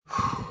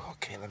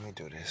let me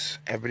do this.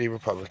 Ebony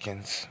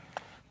Republicans,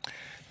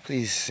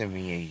 please send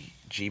me a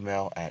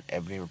Gmail at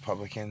Ebony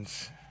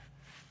Republicans.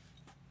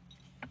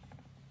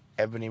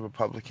 Ebony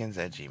Republicans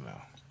at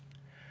Gmail.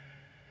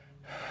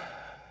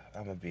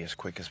 I'm gonna be as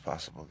quick as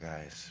possible,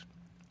 guys.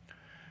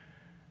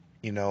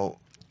 You know,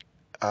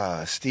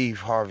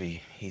 Steve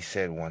Harvey, he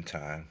said one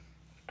time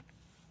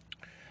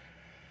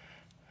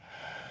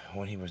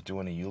when he was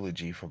doing a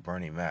eulogy for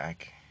Bernie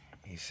Mac,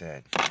 he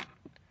said,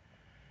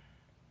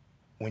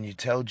 when you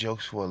tell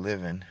jokes for a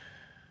living,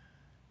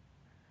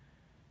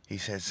 he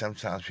said,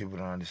 sometimes people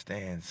don't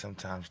understand.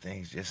 Sometimes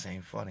things just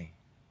ain't funny.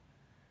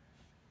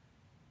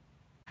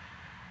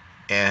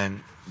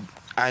 And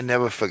I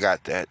never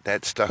forgot that.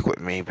 That stuck with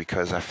me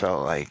because I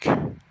felt like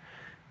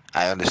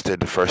I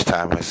understood the first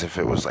time as if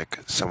it was like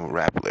some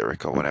rap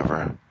lyric or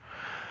whatever,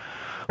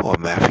 or a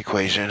math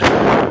equation.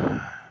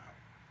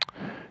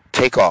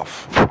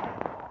 Takeoff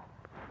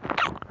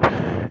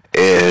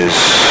is,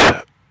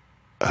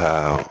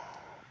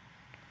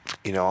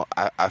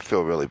 I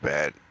feel really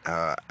bad.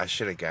 I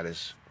should have got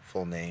his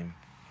full name.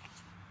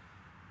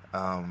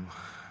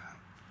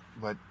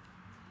 But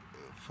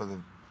for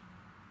the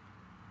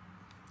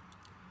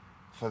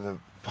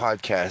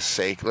podcast's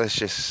sake, let's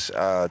just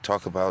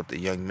talk about the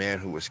young man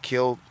who was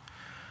killed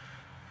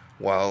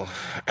while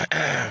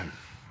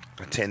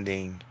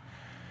attending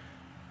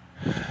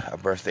a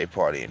birthday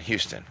party in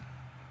Houston.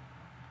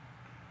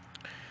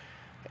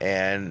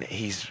 And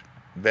he's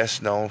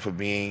best known for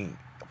being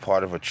a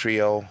part of a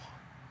trio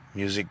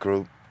music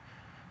group,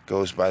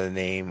 goes by the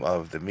name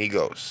of the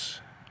Migos.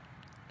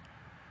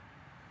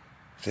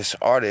 This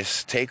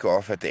artist,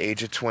 Takeoff, at the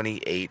age of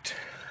 28,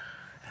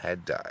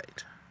 had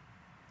died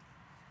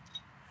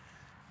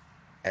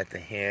at the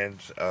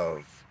hands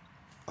of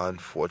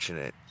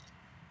unfortunate.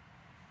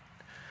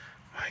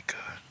 My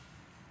God.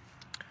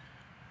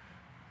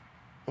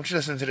 Won't you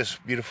listen to this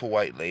beautiful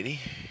white lady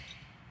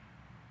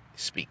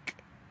speak,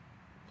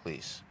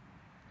 please?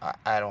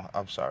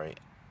 I'm sorry.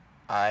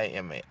 I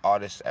am an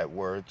artist at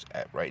words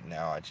right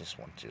now. I just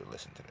want you to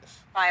listen to this.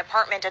 My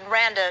apartment and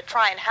ran to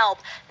try and help,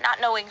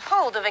 not knowing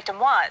who the victim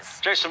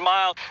was. Jason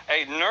Miles,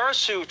 a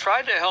nurse who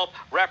tried to help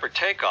rapper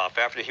Takeoff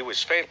after he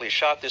was fatally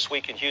shot this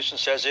week in Houston,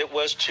 says it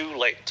was too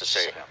late to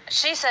save him.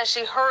 She says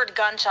she heard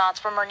gunshots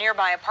from her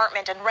nearby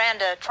apartment and ran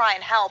to try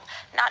and help,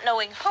 not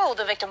knowing who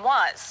the victim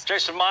was.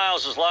 Jason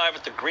Miles is live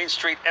at the Green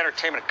Street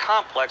Entertainment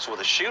Complex where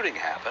the shooting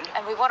happened.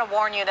 And we want to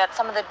warn you that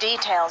some of the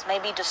details may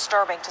be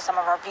disturbing to some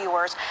of our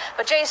viewers.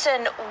 But Jason,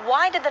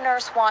 why did the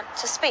nurse want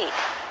to speak?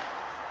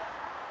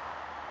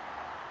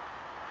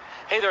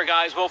 Hey there,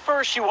 guys. Well,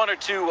 first, she wanted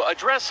to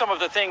address some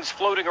of the things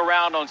floating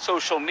around on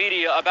social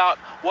media about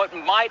what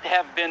might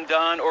have been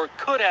done or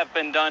could have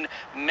been done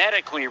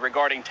medically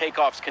regarding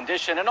Takeoff's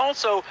condition, and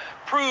also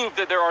prove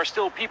that there are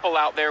still people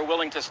out there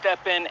willing to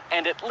step in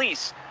and at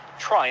least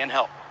try and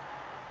help.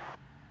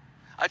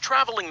 A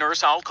traveling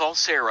nurse I'll call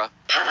Sarah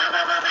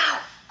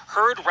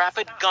heard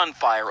rapid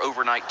gunfire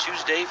overnight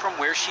Tuesday from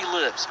where she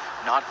lives,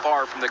 not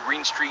far from the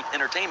Green Street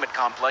Entertainment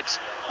Complex,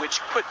 which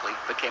quickly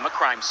became a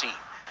crime scene.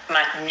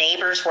 My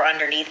neighbors were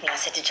underneath me. I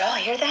said, did y'all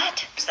hear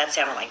that? That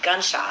sounded like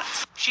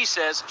gunshots. She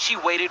says she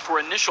waited for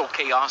initial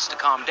chaos to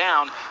calm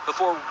down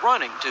before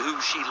running to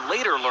who she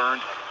later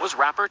learned was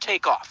rapper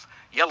Takeoff,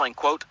 yelling,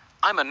 quote,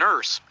 "I'm a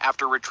nurse,"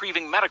 after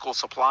retrieving medical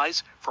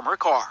supplies from her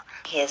car.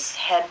 His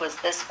head was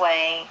this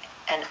way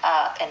and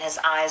up, and his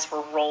eyes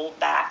were rolled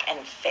back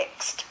and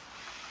fixed.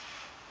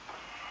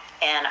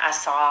 And I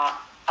saw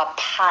a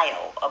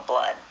pile of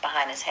blood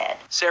behind his head.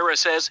 Sarah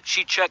says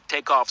she checked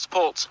Takeoff's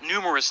pulse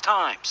numerous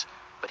times,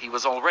 but he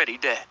was already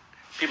dead.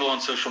 People on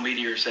social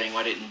media are saying,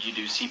 why didn't you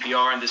do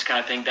CPR and this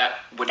kind of thing? That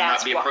would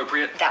not be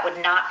appropriate? That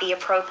would not be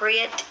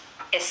appropriate,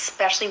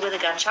 especially with a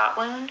gunshot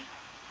wound.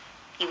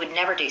 You would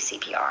never do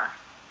CPR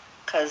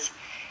because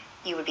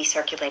you would be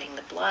circulating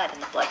the blood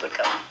and the blood would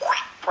go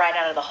right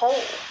out of the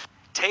hole.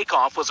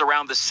 Takeoff was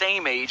around the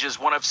same age as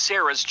one of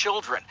Sarah's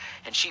children,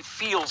 and she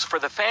feels for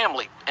the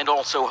family and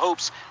also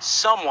hopes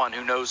someone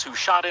who knows who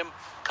shot him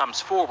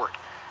comes forward.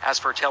 As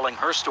for telling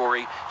her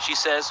story, she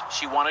says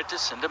she wanted to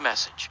send a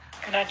message.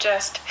 And I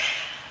just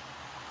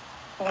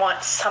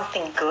want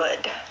something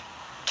good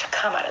to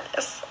come out of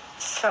this.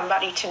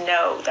 Somebody to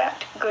know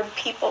that good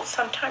people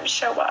sometimes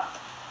show up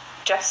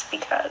just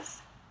because.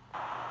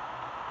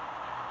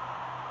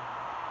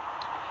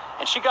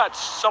 And she got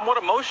somewhat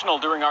emotional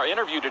during our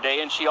interview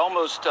today, and she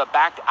almost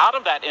backed out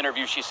of that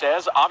interview, she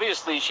says.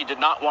 Obviously, she did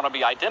not want to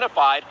be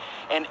identified.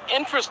 And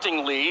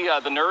interestingly,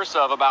 the nurse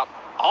of about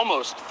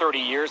almost 30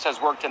 years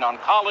has worked in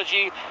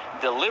oncology,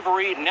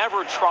 delivery,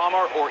 never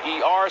trauma or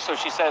ER. So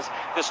she says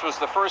this was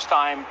the first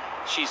time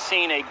she's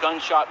seen a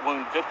gunshot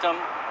wound victim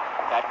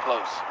that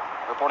close.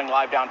 Reporting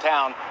live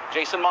downtown,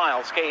 Jason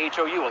Miles,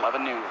 KHOU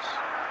 11 News.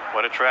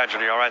 What a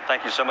tragedy. All right,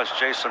 thank you so much,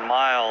 Jason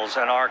Miles.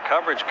 And our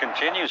coverage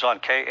continues on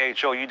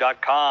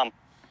KHOU.com.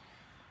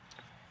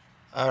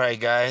 All right,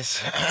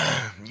 guys.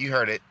 You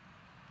heard it.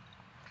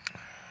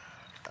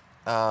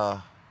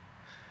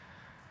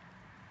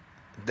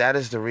 That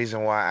is the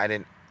reason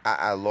why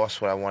I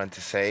lost what I wanted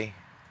to say.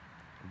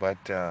 But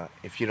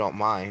if you don't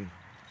mind,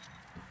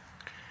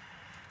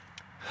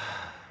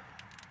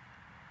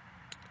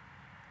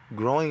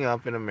 growing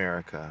up in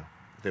America,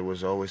 there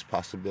was always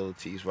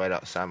possibilities right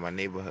outside my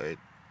neighborhood,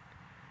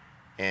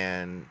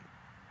 and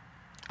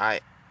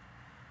I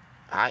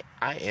I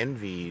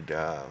envied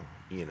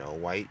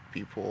white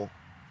people,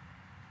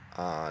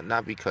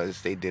 not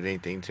because they did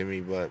anything to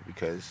me, but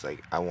because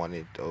like I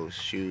wanted those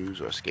shoes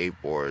or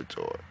skateboards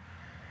or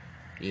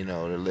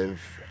to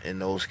live in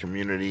those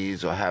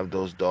communities or have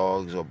those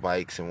dogs or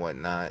bikes and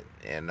whatnot.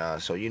 And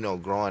so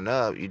growing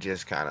up, you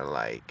just kind of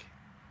like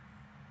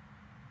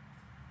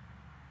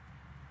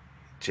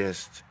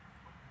just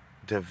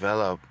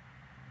develop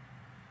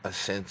a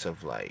sense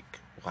of like,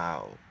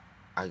 wow,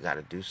 I got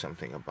to do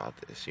something about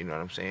this. You know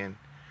what I'm saying?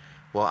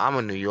 Well, I'm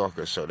a New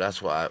Yorker, so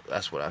that's what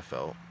I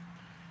felt.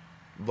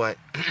 But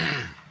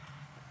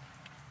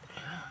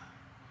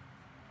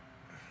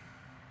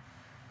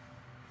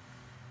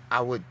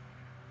I would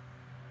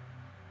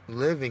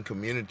live in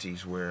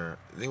communities where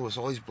there was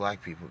always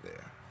black people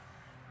there,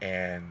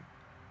 and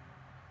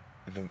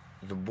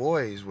the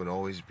boys would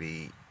always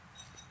be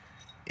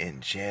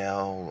in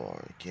jail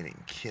or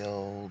getting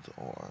killed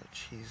or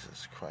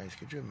Jesus Christ.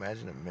 Could you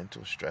imagine the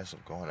mental stress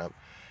of growing up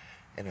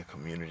in a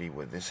community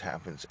where this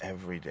happens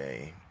every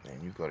day,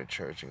 and you go to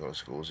church and go to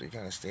school, so you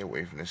kind of stay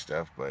away from this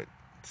stuff, but at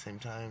the same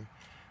time,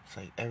 it's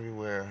like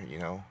everywhere.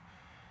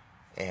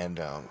 And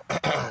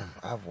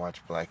I've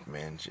watched black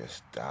men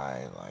just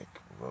die like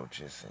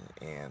roaches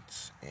and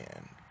ants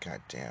and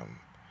goddamn,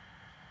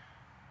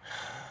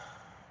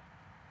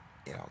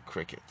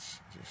 crickets,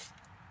 just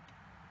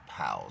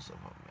piles of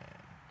them, man.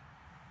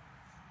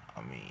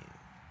 I mean,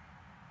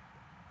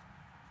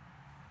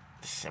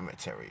 the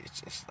cemetery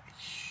is just like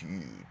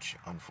huge,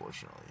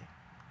 unfortunately.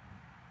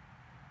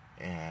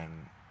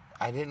 And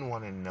I didn't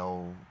want to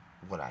know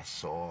what I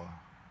saw,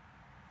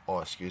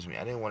 or excuse me,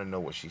 I didn't want to know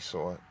what she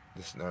saw,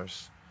 this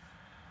nurse.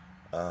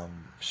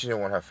 She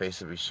didn't want her face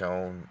to be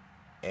shown,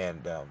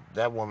 and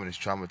that woman is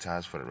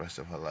traumatized for the rest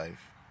of her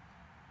life.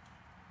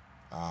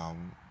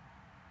 Um,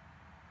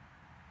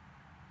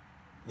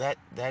 that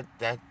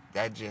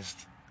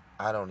just,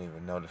 I don't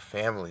even know. The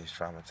family is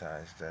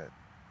traumatized.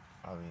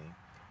 I mean,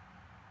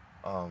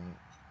 um,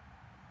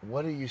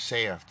 what do you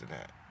say after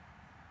that?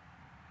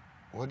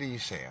 What do you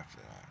say after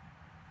that?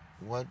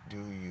 What do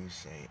you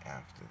say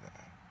after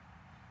that?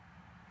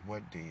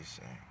 What do you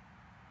say?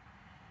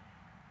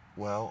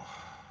 Well,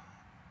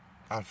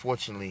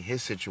 unfortunately,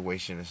 his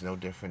situation is no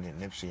different than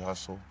Nipsey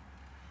Hussle,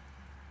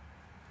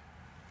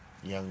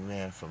 young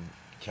man from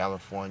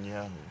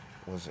California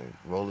who was a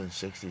Rolling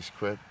 60s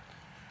Crip,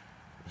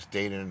 was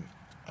dating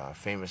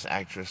famous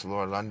actress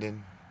Laura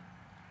London,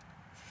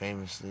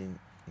 famously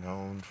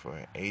known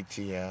for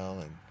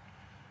ATL and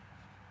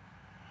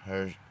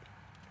her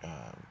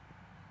uh,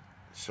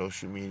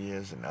 social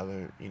medias and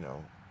other,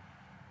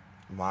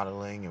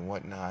 modeling and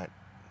whatnot.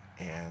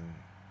 And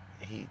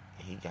he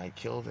got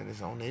killed in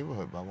his own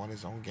neighborhood by one of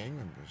his own gang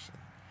members.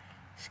 And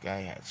this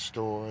guy had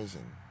stores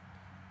and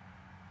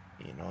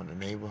in the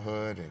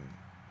neighborhood, and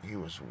he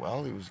was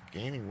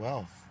gaining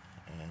wealth,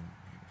 and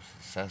he was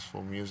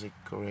successful music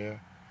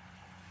career,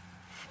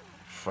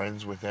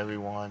 friends with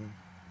everyone,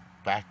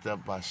 backed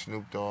up by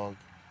Snoop Dogg,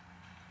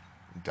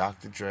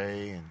 Dr.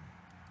 Dre, and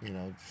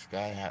this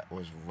guy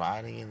was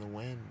riding in the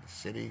wind, the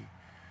city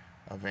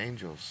of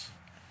angels.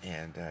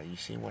 And you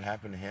see what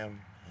happened to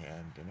him,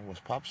 and it was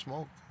Pop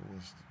Smoke who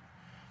was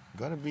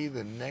gonna be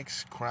the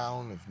next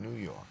crown of New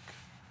York.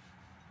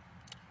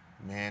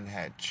 Man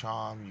had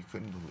charm you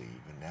couldn't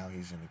believe, and now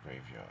he's in the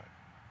graveyard.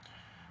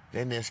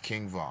 Then there's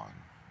King Von.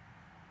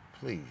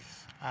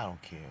 Please, I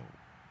don't care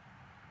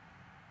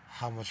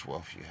how much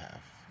wealth you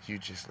have. You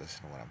just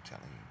listen to what I'm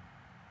telling you.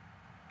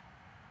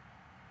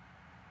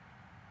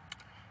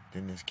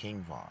 Then there's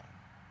King Von.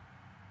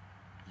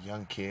 A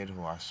young kid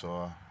who I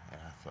saw,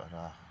 and I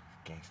thought,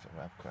 gangster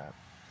rap crap.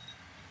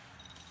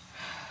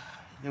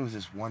 There was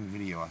this one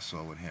video I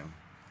saw with him.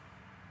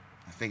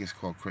 I think it's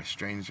called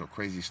Strange or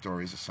Crazy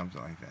Stories or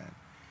something like that.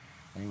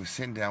 And he was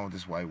sitting down with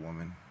this white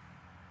woman,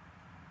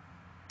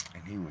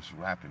 and he was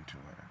rapping to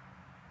her.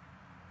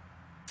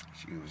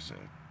 She was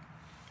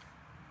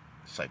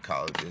a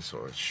psychologist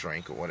or a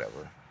shrink or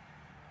whatever.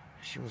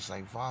 She was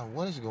like, Vaughn,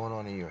 what is going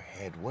on in your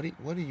head? What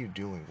are you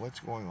doing? What's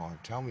going on?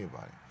 Tell me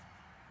about it.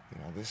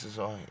 This is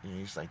all.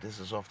 He's like, this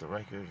is off the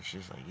record. And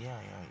she's like, yeah.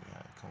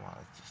 Come on,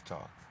 let's just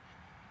talk.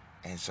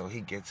 And so he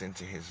gets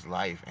into his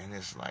life, and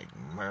it's like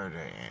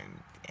murder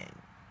and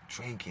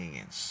drinking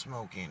and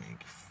smoking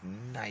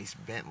and nice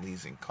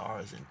Bentleys and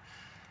cars and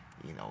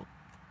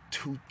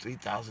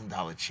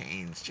 $2,000-$3,000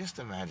 chains. Just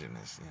imagine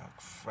this,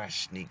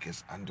 fresh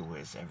sneakers,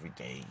 underwears every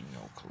day,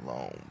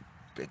 cologne,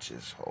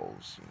 bitches,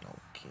 hoes,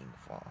 King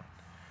Von.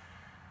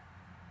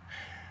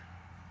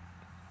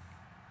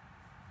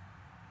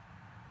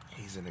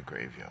 He's in the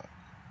graveyard.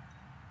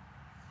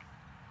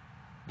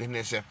 Then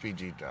there's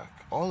FPG Duck.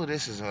 All of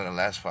this is in the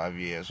last 5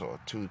 years, or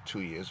two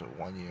years, or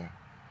 1 year.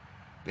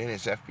 Then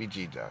it's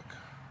FBG Duck.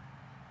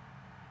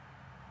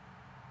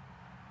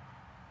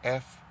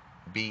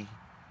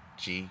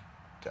 FBG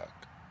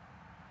Duck.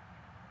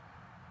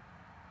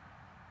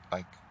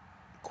 Like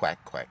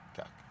quack, quack,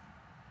 duck.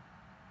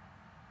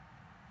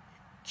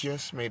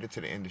 just made it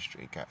to the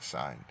industry, got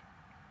signed.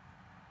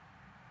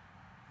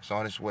 Was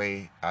on his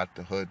way out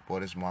the hood,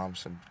 bought his mom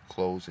some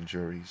clothes and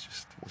jewelry.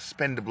 Just was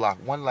spin the block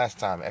one last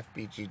time.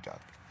 FBG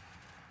Duck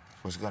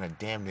was gonna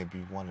damn near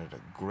be one of the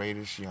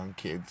greatest young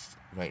kids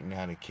right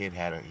now. The kid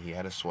had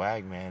a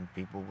swag, man.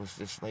 People was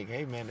just like,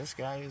 hey man, this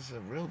guy is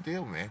a real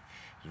deal, man.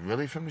 He's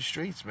really from the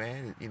streets,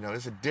 man. You know,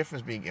 there's a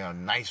difference being a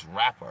nice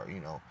rapper, you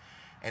know,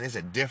 and there's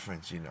a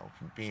difference, you know,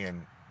 from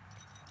being.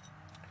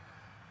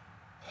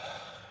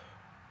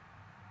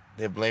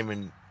 They're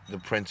blaming the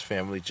Prince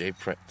family, Jay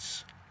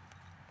Prince,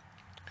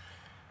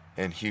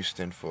 in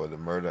Houston for the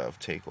murder of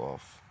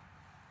Takeoff.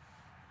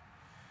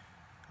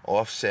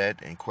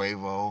 Offset and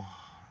Quavo.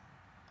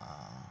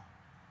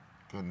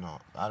 Good no,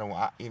 I don't.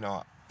 You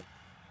know.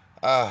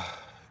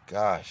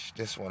 Gosh,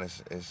 this one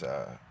is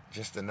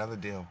just another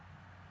deal,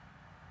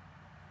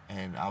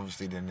 and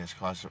obviously then there's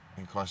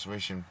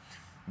incarceration,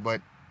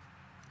 but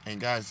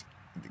and guys,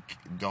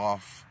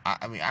 Dolph.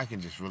 I mean, I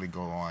can just really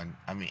go on.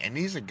 I mean, and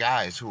these are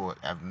guys who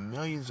have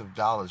millions of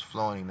dollars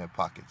flowing in their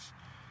pockets.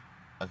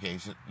 Okay,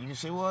 so you can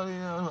say, well, you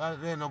know,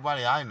 there ain't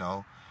nobody I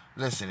know.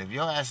 Listen, if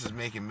your ass is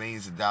making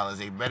millions of dollars,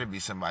 they better be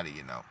somebody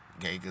you know,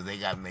 okay? Because they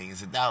got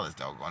millions of dollars,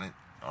 doggone it.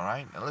 All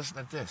right, now listen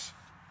to this.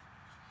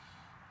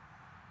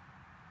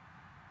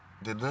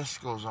 The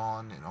list goes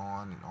on and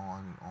on and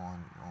on and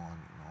on and on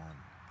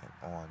and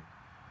on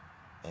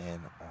and on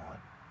and on.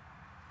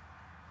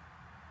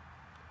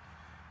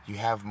 You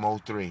have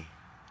Mo3,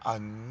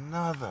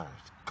 another,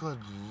 good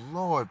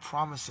Lord,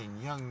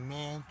 promising young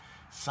man,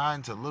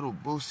 signed to Little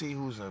Boosie,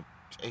 who's a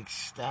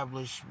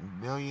established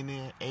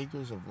millionaire,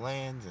 acres of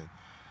land, and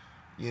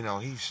you know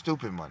he's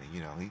stupid money.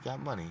 You know he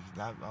got money. He's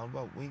not all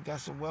about. We got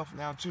some wealth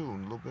now too, and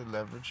a little bit of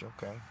leverage,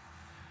 okay.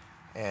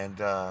 And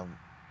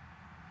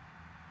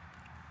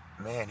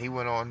man, he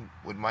went on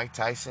with Mike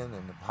Tyson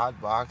and the hot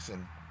box,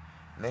 and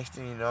next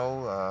thing you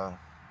know,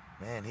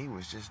 man, he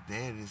was just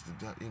dead as the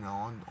you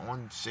know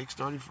on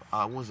 630.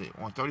 What was it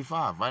on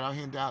 35 right out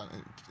here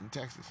in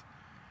Texas?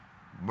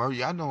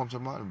 Murray, I know who I'm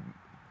talking about.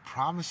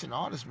 Promising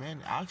artist,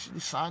 man. Actually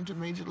signed to a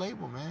major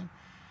label, man.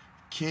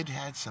 Kid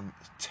had some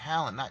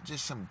talent, not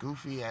just some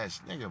goofy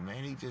ass nigga,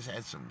 man. He just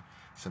had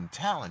some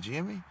talent. You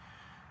hear me?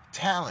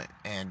 Talent,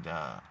 and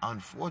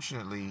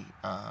unfortunately,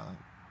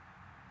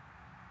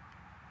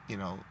 you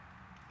know,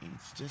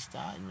 he's just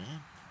died,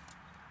 man.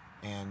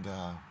 And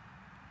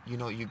you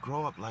know, you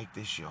grow up like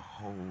this your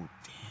whole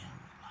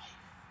damn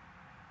life,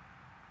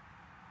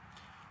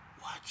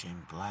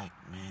 watching black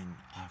men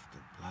after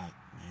black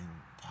men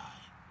die.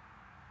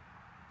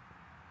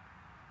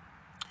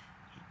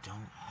 You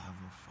don't have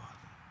a father.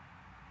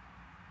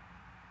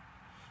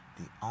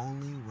 The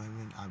only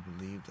women I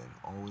believe that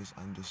always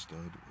understood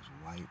was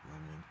white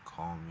women.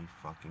 Call me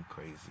fucking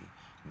crazy.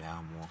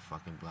 Now more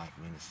fucking black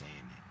men are saying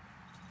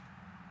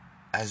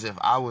it. As if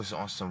I was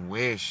on some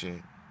weird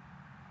shit.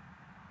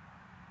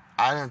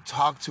 I didn't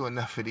talk to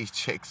enough of these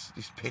chicks,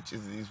 these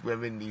bitches, these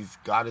women, these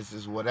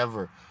goddesses,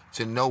 whatever,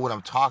 to know what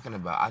I'm talking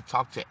about. I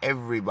talk to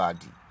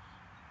everybody.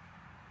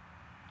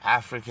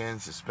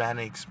 Africans,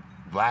 Hispanics,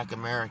 Black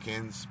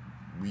Americans,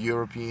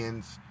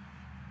 Europeans,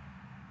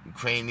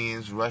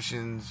 Ukrainians,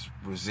 Russians,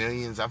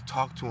 Brazilians. I've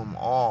talked to them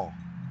all.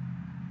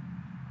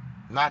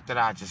 Not that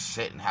I just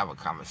sit and have a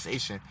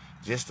conversation,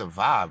 just a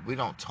vibe. We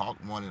don't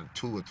talk more than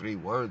 2 or 3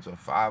 words or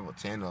 5 or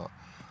 10 or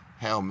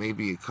hell,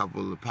 maybe a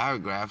couple of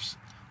paragraphs.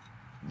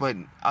 But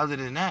other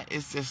than that,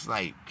 it's just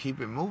like,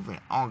 keep it moving.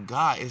 On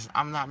God,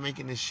 I'm not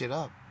making this shit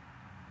up.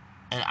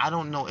 And I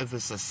don't know if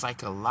it's a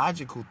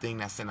psychological thing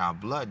that's in our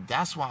blood.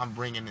 That's why I'm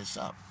bringing this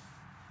up.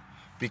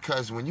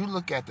 Because when you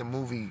look at the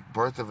movie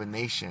Birth of a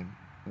Nation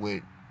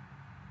with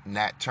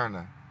Nat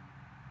Turner,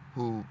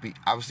 who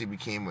obviously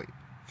became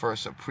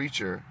first a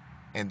preacher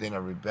and then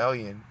a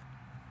rebellion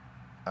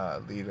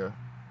leader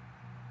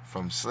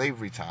from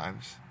slavery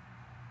times,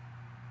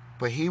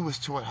 but he was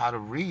taught how to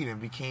read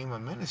and became a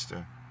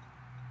minister.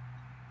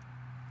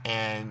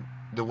 And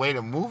the way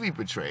the movie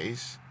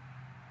portrays,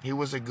 he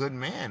was a good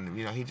man.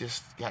 You know, he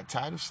just got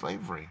tired of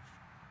slavery.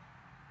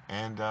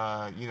 And,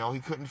 you know, he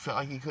felt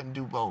like he couldn't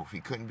do both. He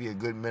couldn't be a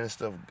good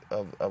minister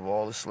of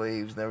all the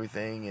slaves and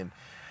everything. And,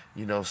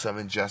 you know, some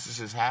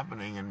injustices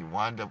happening and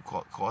wind up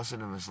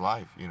costing him his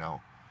life, you know.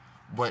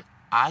 But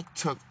I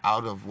took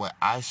out of what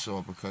I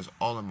saw because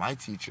all of my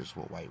teachers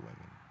were white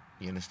women.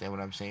 You understand what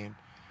I'm saying?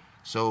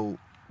 So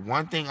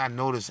one thing I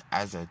noticed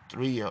as a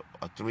 3-year-old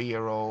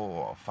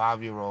or a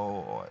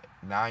 5-year-old or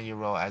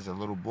 9-year-old as a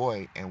little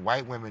boy, and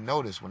white women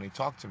notice when they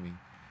talk to me,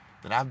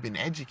 that I've been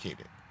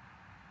educated.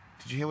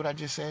 Did you hear what I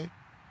just said?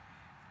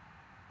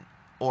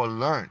 Or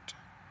learned.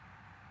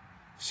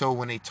 So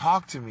when they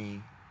talk to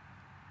me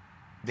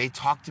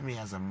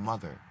as a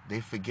mother. They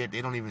forget,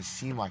 they don't even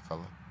see my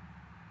color.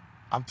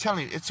 I'm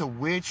telling you, it's a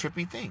weird,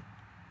 trippy thing.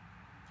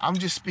 I'm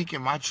just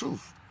speaking my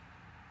truth.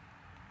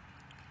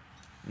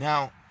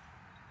 Now,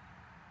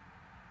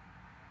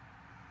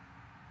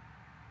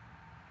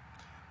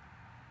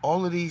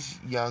 all of these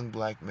young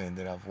black men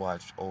that I've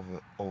watched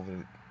over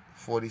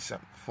 4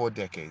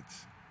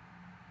 decades.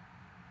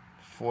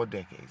 4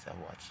 decades I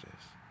watched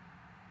this.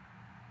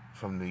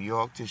 from New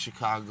York to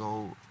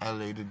Chicago,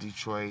 LA to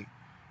Detroit,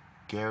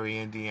 Gary,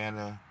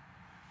 Indiana,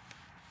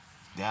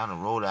 down to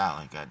Rhode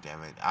Island,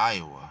 goddammit,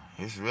 Iowa.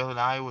 It's real in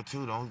Iowa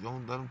too. Don't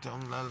let them tell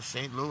them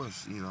St. Louis,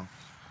 Some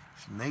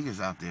niggas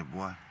out there,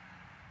 boy.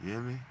 You hear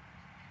me?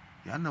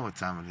 Y'all know what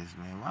time it is,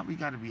 man. Why we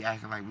gotta be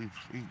acting like we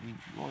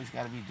always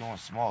gotta be doing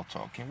small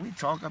talk? Can we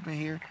talk up in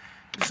here?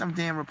 There's some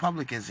damn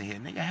Republicans in here.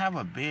 Nigga, have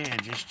a beer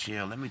and just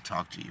chill. Let me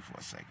talk to you for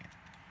a second.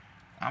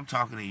 I'm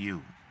talking to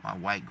you, my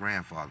white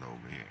grandfather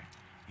over here.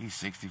 He's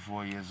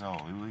 64 years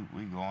old.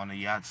 We go on the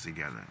yachts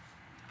together,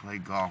 play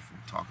golf and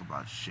talk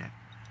about shit.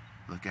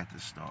 Look at the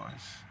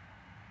stars.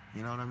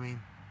 You know what I mean?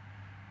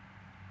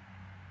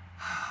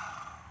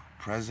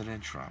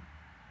 President Trump.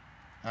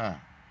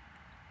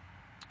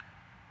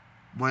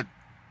 But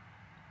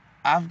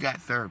I've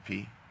got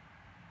therapy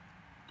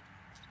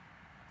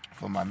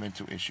for my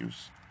mental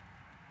issues.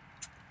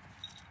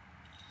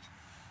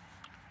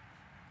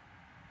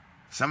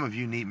 Some of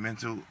you need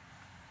mental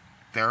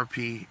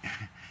therapy,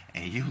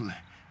 and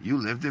you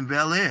lived in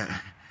Bel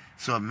Air.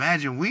 So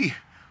imagine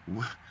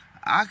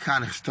I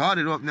kind of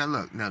started off. Now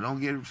look,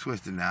 don't get it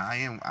twisted. Now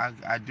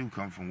I do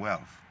come from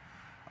wealth.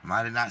 I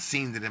might have not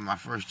seen it in my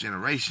first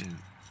generation,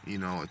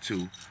 or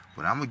two,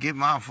 but I'm gonna get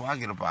mine before I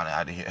get up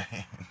out of here.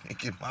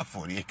 Get my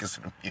 40 acres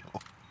of the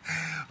mule.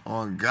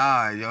 On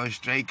God,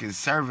 straight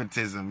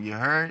conservatism. You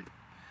heard?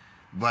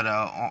 But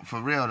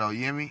for real though,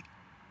 you hear me?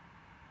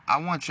 I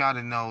want y'all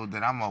to know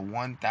that I'm a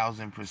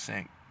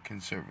 1,000%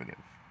 conservative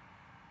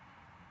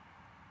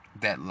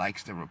that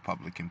likes the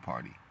Republican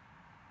Party.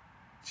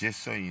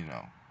 Just so you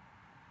know.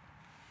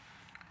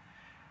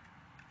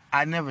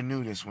 I never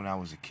knew this when I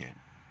was a kid.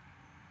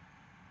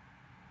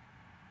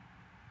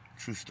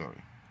 True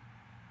story.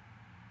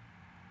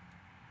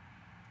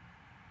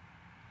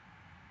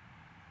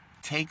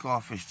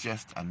 Takeoff is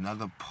just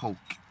another poke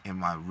in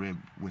my rib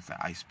with an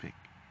ice pick.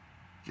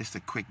 Just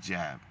a quick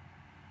jab.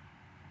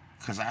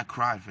 Because I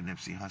cried for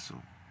Nipsey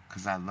Hussle.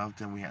 Because I loved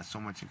him. We had so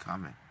much in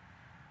common.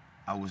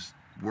 I was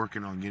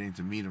working on getting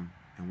to meet him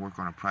and work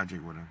on a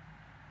project with him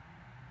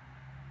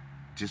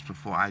just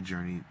before I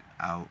journeyed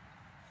out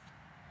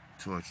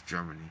towards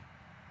Germany.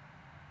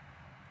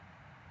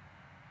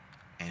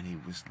 And he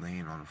was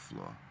laying on the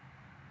floor,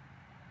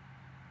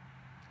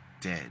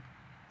 dead,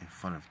 in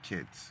front of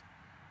kids.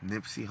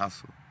 Nipsey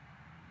Hussle.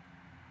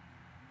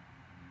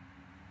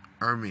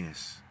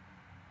 Ermias.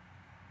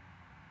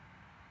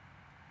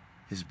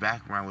 His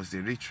background was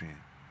Eritrean.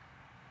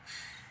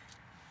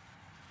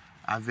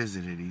 I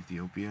visited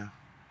Ethiopia,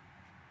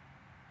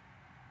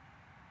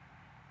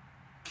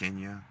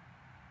 Kenya,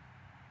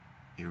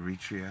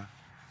 Eritrea.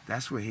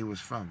 That's where he was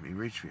from,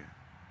 Eritrea.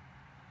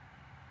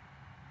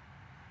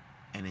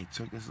 And they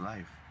took his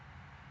life.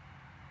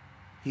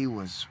 He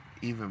was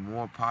even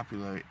more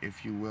popular,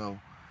 if you will,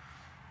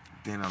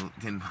 than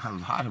a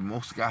lot of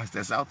most guys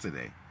that's out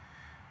today.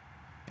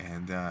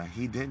 And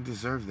he didn't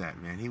deserve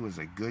that, man. He was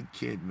a good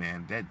kid,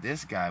 man.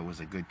 This guy was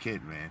a good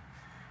kid, man.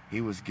 He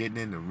was getting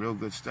into real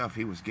good stuff.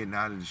 He was getting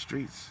out of the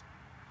streets,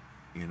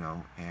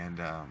 and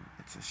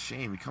it's a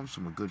shame. He comes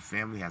from a good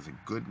family, has a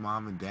good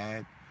mom and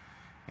dad,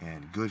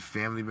 and good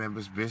family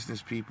members,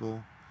 business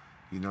people.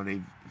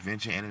 They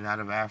venture in and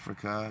out of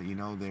Africa.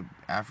 They're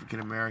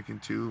African-American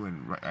too,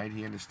 and right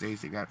here in the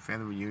States, they got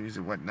family reunions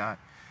and whatnot.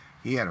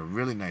 He had a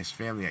really nice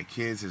family, had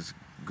kids. His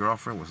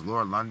girlfriend was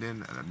Laura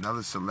London,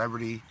 another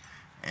celebrity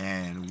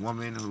and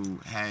woman who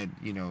had,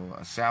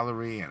 a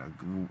salary and a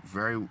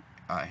very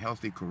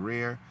healthy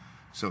career.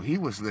 So he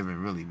was living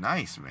really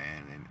nice,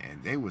 man,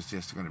 and they was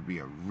just going to be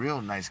a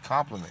real nice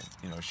compliment.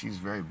 She's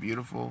very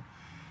beautiful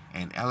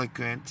and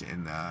eloquent,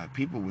 and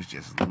people was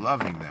just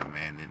loving them,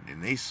 man,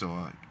 and they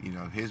saw,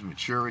 his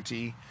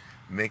maturity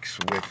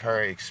mixed with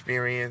her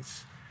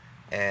experience,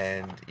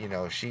 and,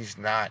 she's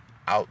not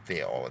out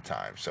there all the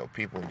time, so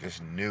people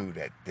just knew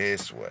that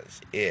this was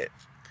it,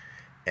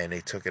 and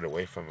they took it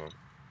away from him.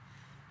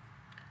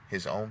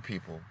 His own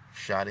people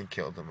shot and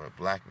killed him. A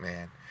black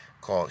man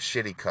called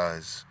Shitty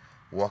Cuz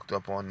walked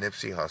up on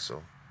Nipsey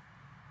Hussle,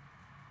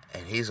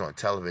 and he's on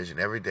television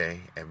every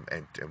day and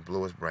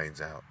blew his brains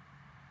out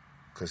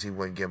because he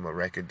wouldn't give him a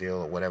record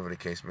deal or whatever the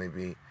case may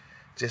be.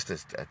 Just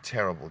a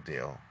terrible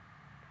deal.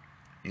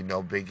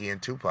 Biggie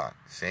and Tupac,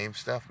 same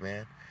stuff,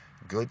 man.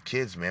 Good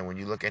kids, man. When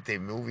you look at their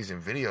movies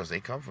and videos, they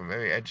come from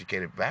very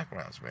educated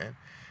backgrounds, man.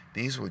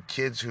 These were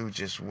kids who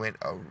just went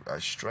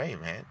astray,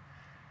 man.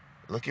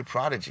 Look at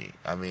Prodigy.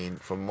 I mean,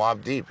 from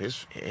Mobb Deep,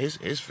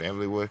 his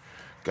family were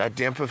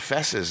goddamn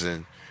professors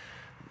and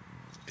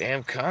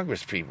damn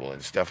Congress people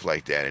and stuff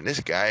like that. And this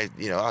guy,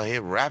 out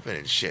here rapping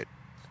and shit,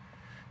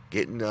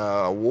 getting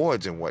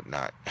awards and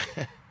whatnot.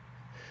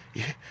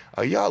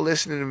 Are y'all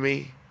listening to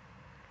me?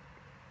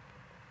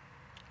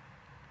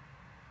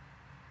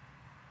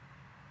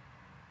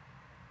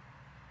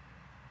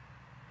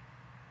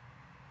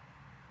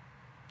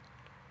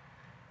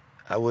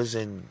 I was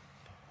in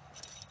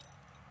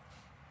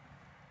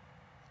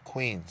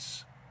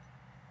Queens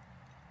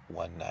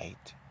one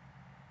night,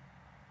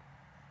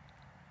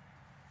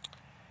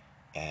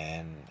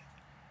 and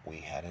we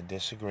had a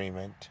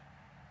disagreement.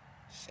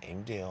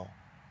 Same deal.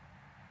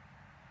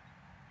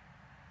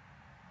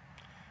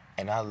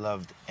 And I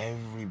loved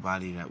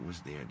everybody that was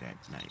there that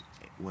night,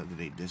 whether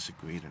they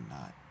disagreed or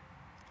not.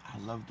 I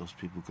loved those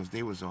people because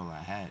they was all I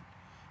had.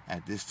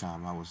 At this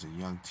time, I was a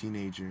young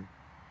teenager,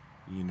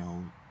 you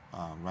know,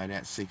 right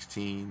at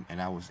 16, and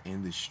I was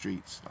in the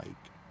streets, like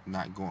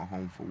not going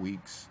home for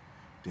weeks,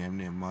 damn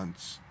near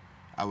months.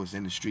 I was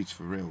in the streets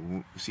for real.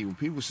 See, when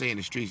people say in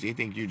the streets, they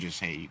think you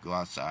just, hey, you go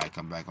outside,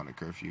 come back on a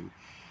curfew.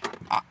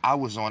 I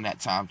was on that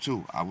time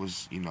too. I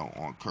was,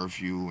 on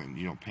curfew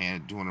and,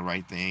 paying, doing the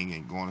right thing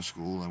and going to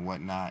school and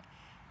whatnot.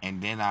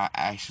 And then I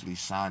actually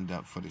signed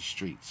up for the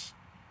streets.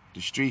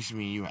 The streets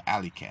mean you're an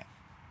alley cat.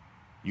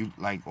 You,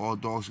 like all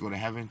dogs go to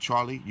heaven,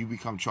 Charlie, you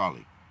become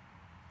Charlie.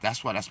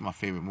 That's why that's my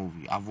favorite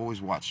movie. I've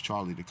always watched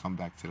Charlie to come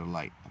back to the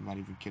light. I'm not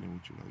even kidding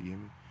with you though, you hear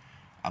me?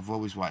 I've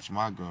always watched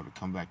my girl to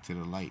come back to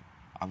the light.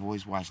 I've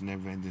always watched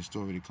Never Ending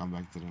Story to come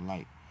back to the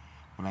light.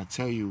 When I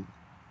tell you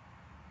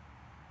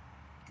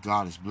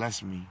God has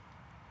blessed me,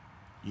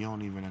 you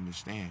don't even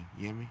understand.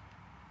 You hear me?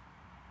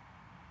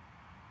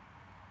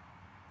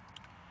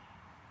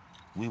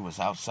 We was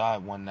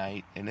outside one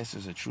night, and this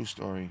is a true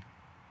story.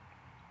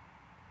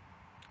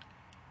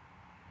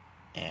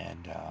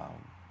 And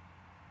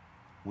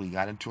we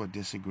got into a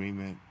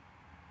disagreement.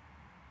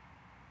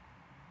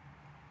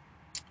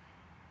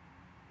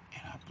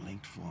 And I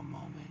blinked for a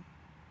moment.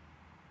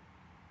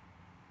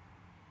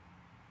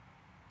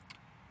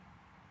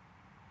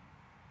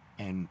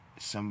 And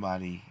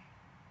somebody...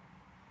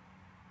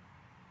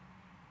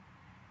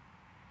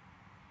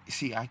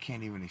 See, I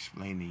can't even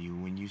explain to you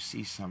when you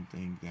see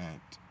something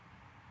that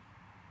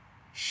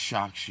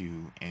shocks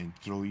you and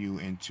throw you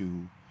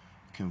into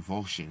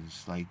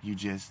convulsions, like you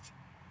just...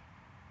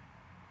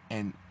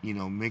 And,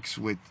 mixed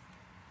with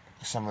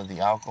some of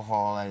the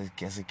alcohol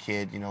as a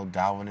kid,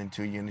 diving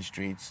into you in the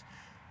streets.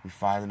 We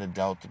find an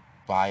adult to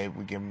buy it.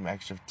 We give them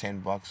extra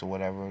 $10 or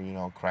whatever,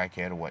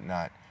 crackhead or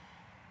whatnot.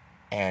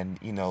 And,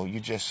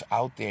 you're just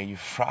out there. You're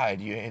fried.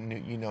 You're in,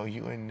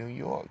 you're in New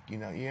York. You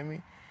hear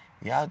me?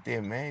 You're out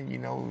there,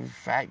 man.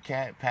 Fat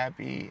Cat,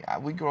 Pappy.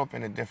 We grew up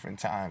in a different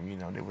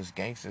time. There was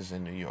gangsters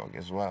in New York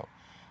as well.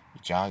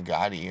 John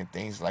Gotti and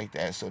things like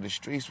that. So the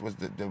streets was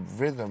the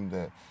rhythm,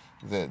 the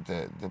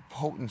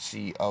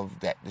potency of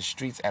that. The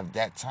streets at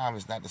that time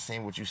is not the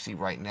same what you see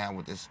right now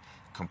with this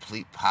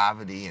complete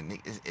poverty, and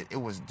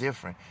it was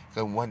different.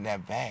 It wasn't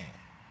that bad.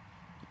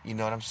 You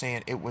know what I'm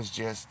saying? It was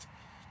just,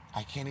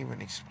 I can't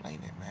even explain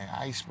it, man.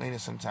 I explain it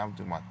sometimes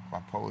through my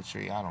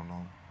poetry. I don't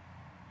know.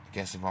 I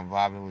guess if I'm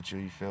vibing with you,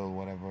 you feel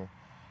whatever.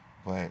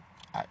 But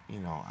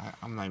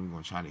I'm not even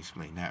gonna try to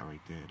explain that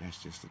right there.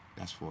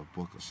 That's for a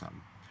book or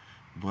something.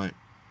 But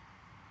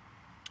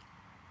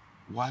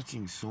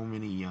watching so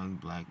many young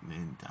black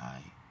men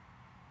die,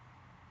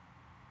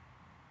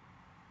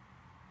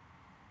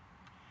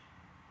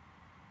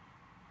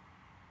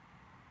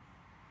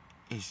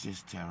 it's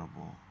just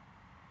terrible.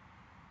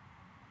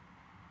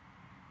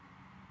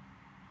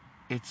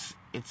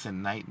 It's a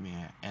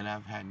nightmare, and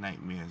I've had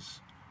nightmares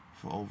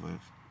for over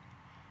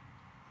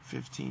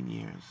 15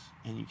 years,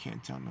 and you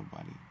can't tell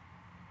nobody.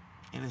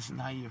 And it's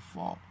not your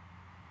fault.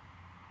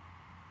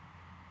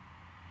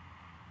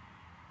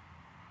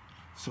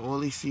 So all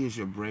they see is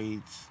your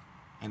braids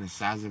and the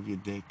size of your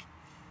dick.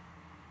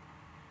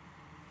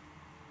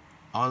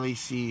 All they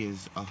see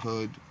is a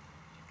hood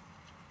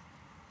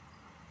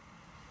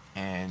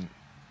and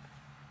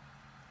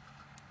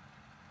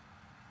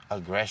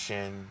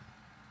aggression,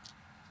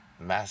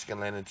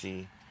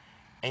 masculinity,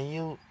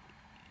 and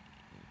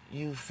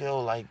you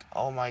feel like,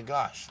 oh my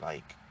gosh,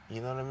 like, you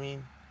know what I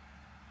mean?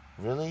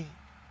 Really?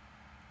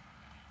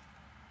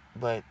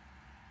 But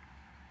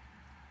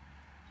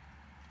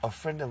a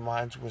friend of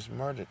mine was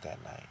murdered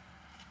that night.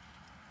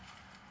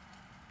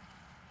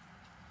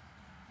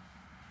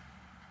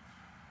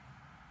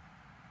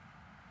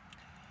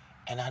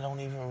 And I don't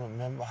even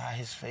remember how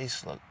his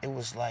face looked. It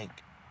was like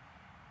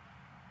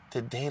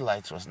the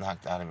daylights was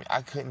knocked out of me.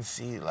 I couldn't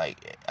see,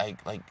 like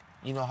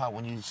you know how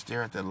when you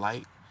stare at the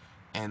light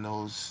and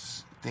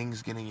those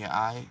things get in your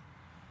eye?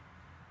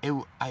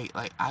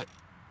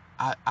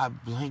 I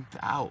blinked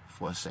out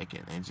for a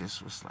second and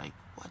just was like,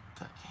 what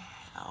the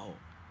hell?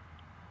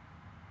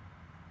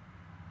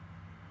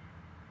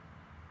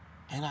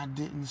 And I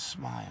didn't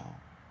smile.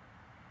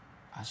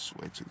 I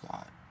swear to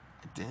God.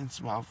 I didn't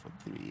smile for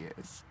 3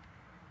 years.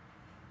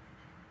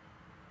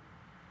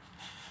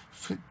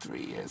 For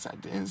 3 years, I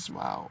didn't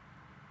smile.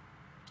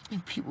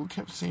 And people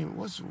kept saying,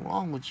 what's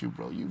wrong with you,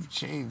 bro? You've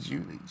changed.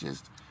 You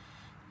just,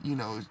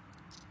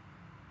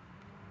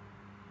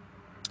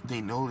 they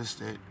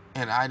noticed it.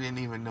 And I didn't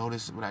even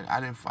notice it, but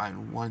I didn't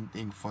find one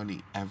thing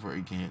funny ever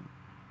again.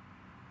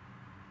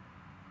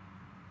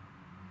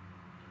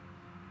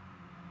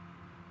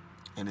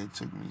 And it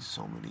took me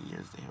so many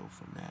years to heal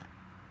from that.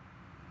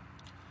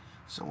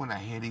 So when I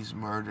hear these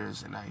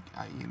murders and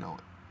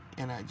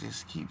and I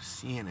just keep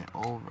seeing it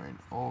over and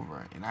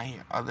over, and I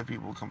hear other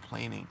people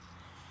complaining,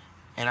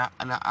 and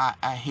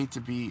I hate to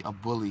be a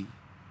bully,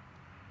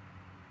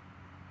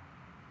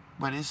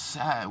 but it's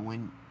sad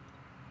when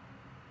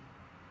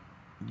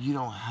you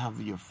don't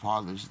have your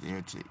fathers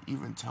there to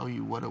even tell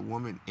you what a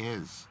woman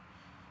is.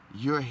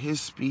 You're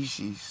his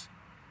species.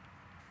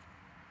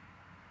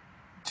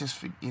 Just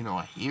for,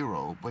 a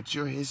hero, but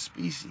you're his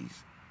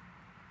species.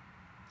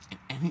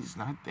 And he's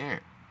not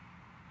there.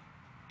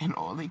 And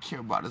all they care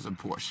about is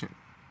abortion.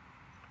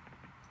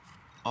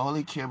 All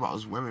they care about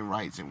is women's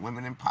rights and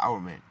women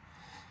empowerment.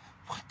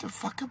 What the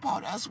fuck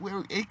about us?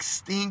 We're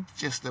extinct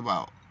just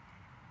about.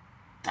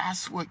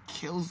 That's what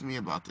kills me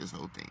about this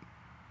whole thing.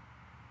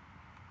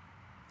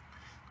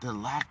 The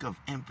lack of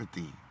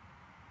empathy.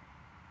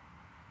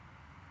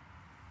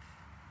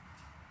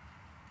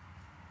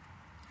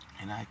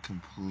 And I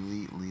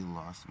completely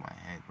lost my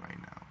head right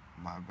now.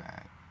 My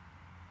bad.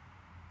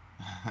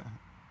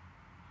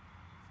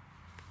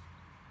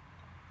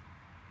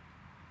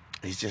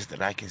 It's just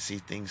that I can see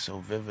things so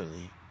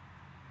vividly.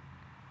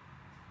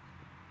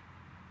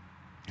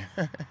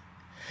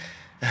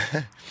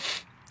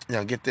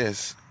 Now get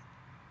this.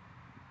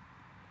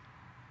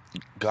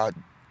 God,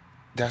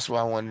 that's why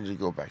I wanted to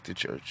go back to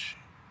church.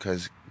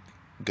 Because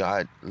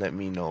God let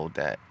me know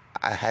that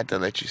I had to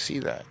let you see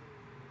that.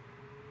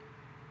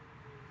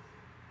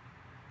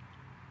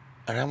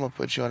 And I'm going to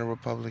put you on the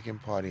Republican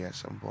Party at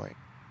some point.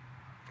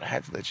 But I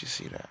had to let you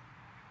see that.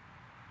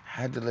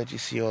 I had to let you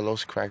see all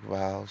those crack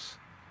vials.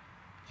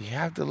 You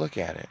have to look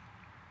at it.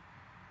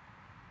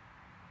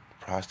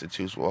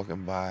 Prostitutes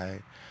walking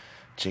by,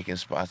 chicken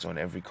spots on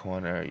every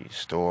corner,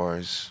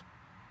 stores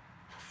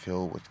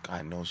filled with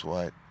God knows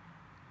what.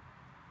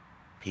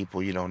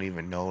 People you don't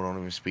even know, don't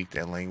even speak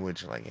their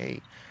language. Like,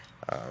 hey,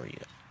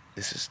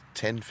 this is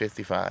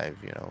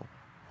 $10.55.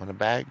 Want a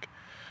bag?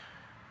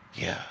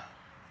 Yeah.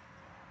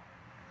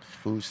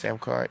 Food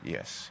stamp card?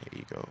 Yes. Here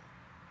you go.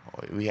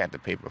 Oh, we had the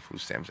paper food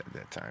stamps at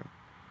that time.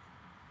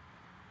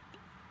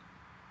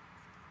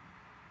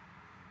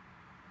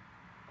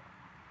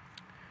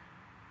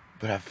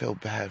 But I feel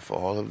bad for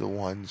all of the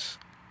ones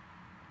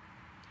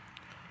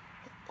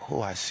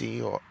who I see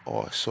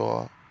or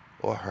saw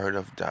or heard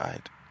of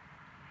died.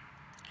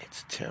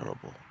 It's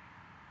terrible.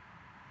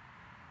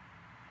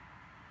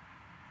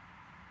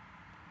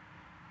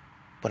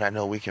 But I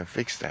know we can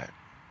fix that.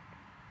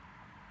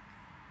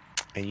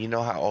 And you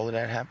know how all of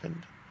that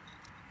happened?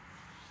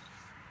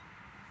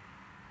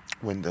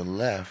 When the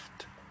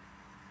left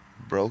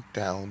broke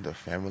down the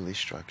family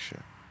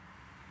structure.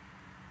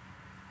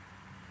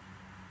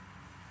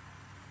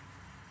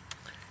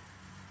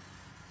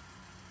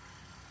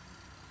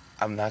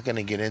 I'm not going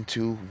to get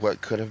into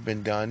what could have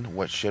been done,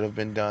 what should have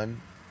been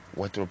done,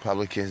 what the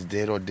Republicans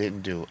did or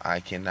didn't do. I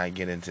cannot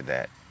get into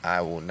that.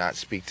 I will not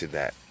speak to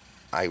that.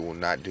 I will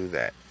not do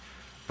that.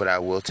 But I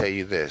will tell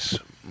you this.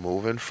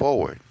 Moving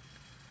forward,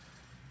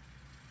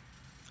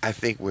 I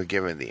think we're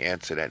given the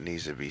answer that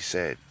needs to be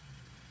said.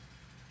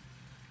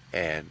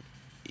 And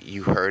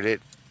you heard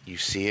it. You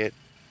see it.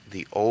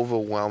 The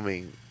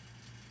overwhelming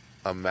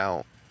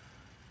amount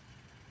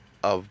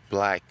of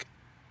black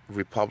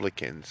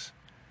Republicans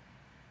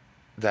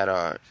that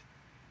are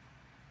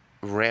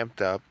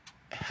ramped up,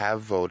 have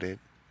voted,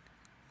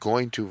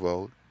 going to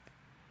vote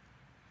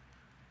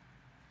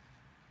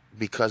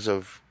because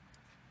of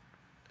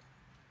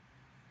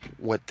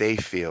what they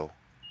feel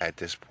at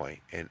this point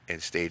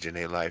and stage in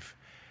their life.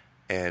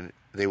 And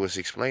they was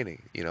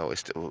explaining,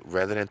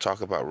 rather than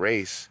talk about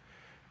race,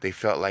 they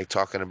felt like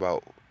talking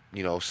about,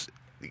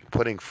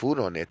 putting food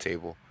on their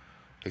table.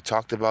 They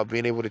talked about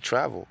being able to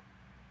travel.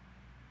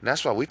 And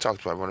that's why we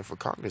talked about running for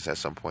Congress at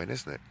some point,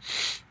 isn't it?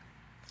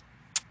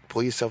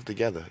 Pull yourself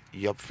together.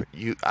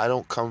 I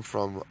don't come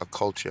from a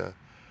culture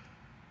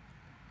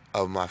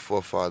of my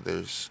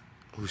forefathers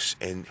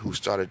who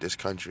started this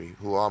country,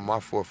 who are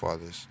my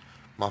forefathers.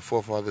 My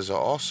forefathers are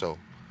also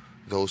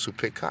those who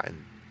picked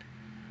cotton.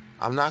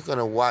 I'm not going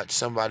to watch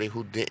somebody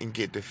who didn't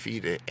get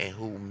defeated and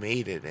who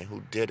made it and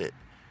who did it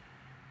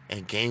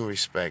and gained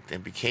respect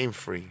and became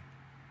free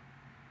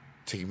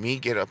to me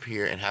get up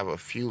here and have a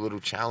few little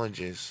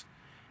challenges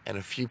and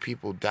a few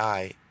people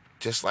die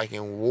just like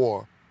in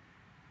war,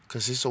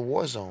 because it's a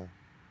war zone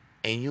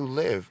and you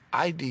live.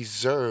 I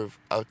deserve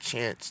a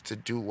chance to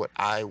do what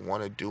I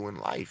want to do in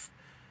life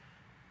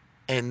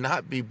and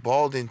not be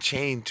balled and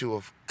chained to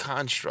a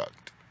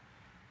construct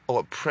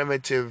or a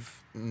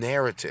primitive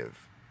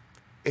narrative.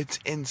 It's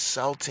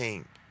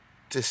insulting,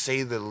 to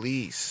say the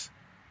least.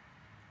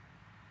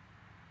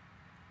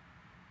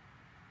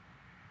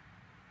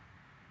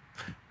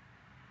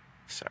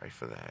 Sorry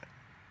for that.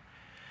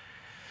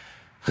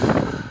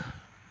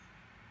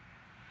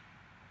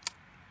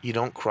 You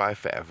don't cry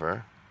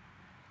forever.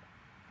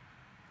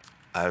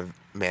 I've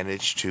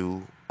managed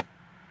to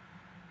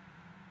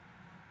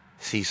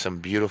see some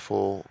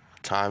beautiful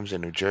times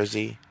in New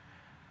Jersey.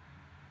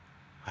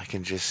 I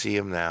can just see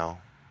them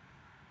now.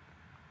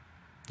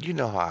 You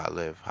know how I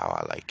live, how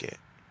I like it.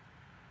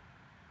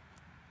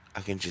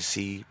 I can just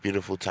see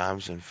beautiful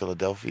times in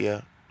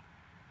Philadelphia,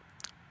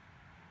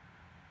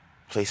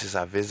 places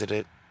I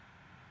visited,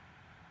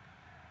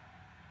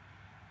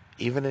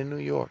 even in New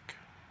York.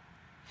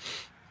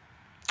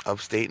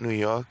 Upstate New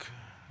York,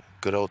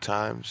 good old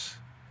times,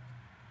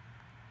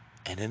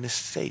 and in the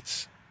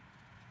States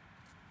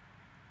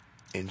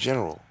in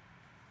general.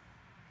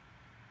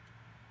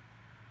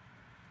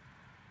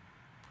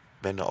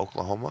 Been to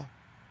Oklahoma,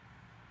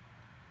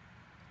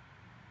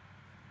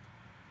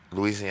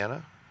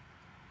 Louisiana,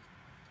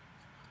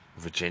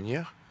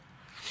 Virginia.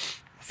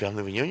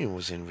 Family reunion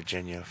was in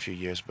Virginia a few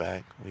years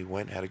back. We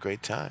went, had a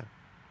great time.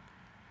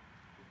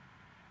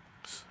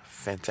 It's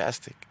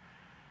fantastic.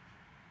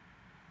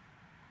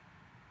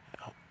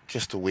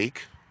 Just a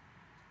week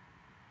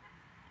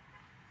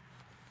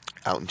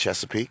out in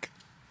Chesapeake.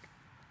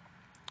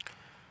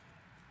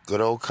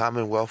 Good old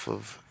Commonwealth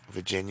of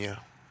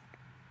Virginia.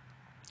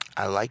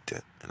 I liked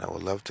it, and I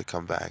would love to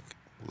come back.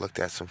 Looked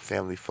at some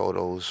family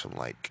photos from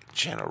like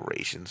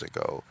generations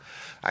ago.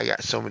 I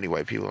got so many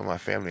white people in my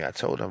family. I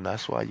told them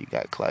that's why you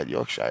got Clyde,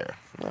 Yorkshire.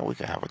 Well, we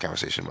can have a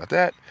conversation about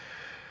that.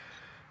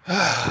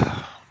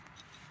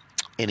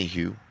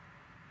 Anywho,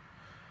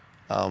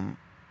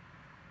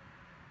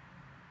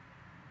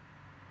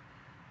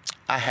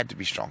 I had to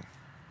be strong.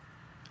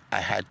 I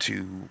had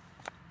to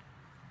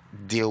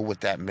deal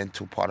with that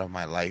mental part of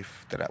my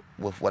life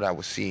with what I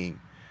was seeing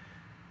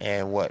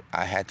and what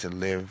I had to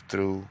live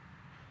through,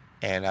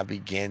 and I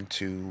began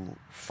to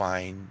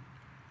find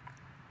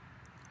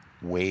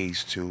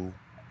ways to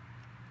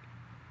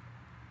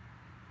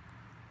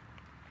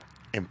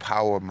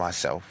empower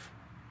myself.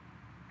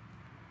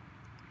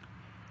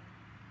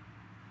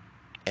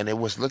 And it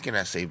was looking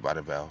at Saved by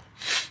the Bell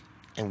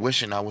and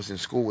wishing I was in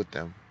school with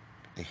them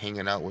and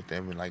hanging out with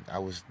them, and like I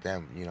was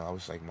them, I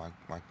was like my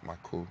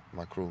crew,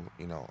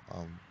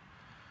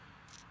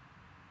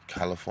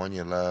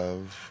 California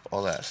Love,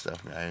 all that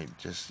stuff, man.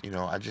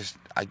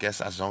 I guess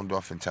I zoned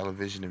off in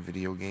television and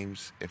video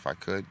games if I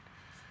could,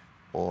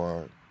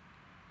 or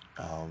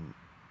I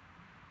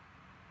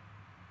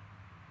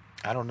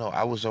don't know.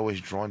 I was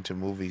always drawn to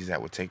movies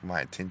that would take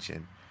my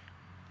attention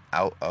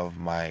out of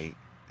my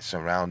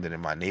surrounding in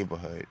my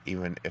neighborhood,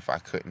 even if I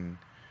couldn't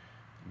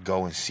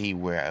go and see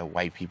where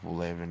white people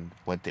live and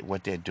what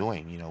they're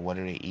doing. What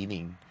are they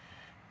eating?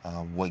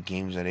 What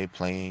games are they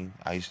playing?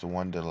 I used to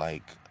wonder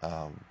like,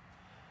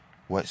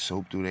 what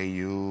soap do they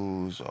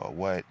use, or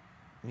what?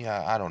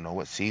 Yeah, I don't know,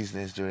 what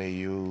seasonings do they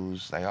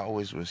use. Like I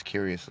always was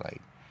curious,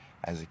 like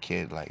as a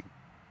kid, like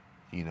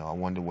I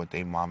wonder what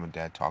they mom and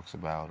dad talks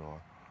about, or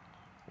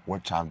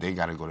what time they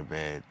gotta go to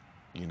bed.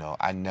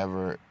 I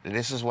never.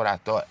 This is what I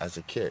thought as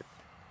a kid.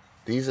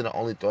 These are the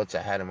only thoughts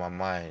I had in my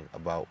mind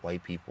about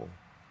white people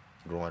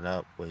growing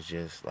up. Was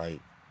just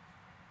like,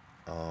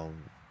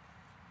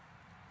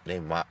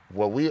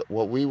 what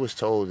we was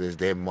told is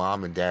their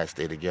mom and dad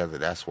stay together.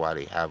 That's why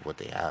they have what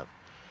they have.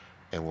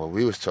 And what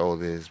we was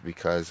told is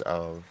because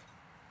of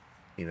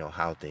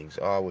how things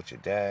are with your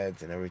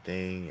dads and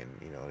everything, and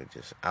they're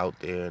just out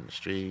there in the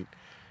street.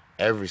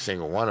 Every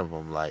single one of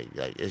them, like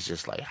it's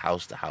just like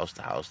house to house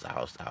to house to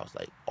house to house.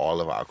 Like all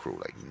of our crew,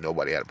 like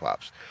nobody had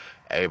pops.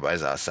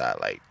 Everybody's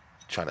outside, like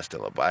trying to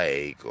steal a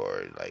bike,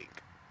 or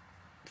like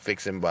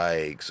fixing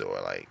bikes,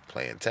 or like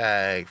playing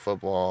tag,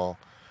 football,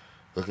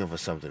 looking for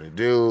something to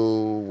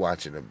do,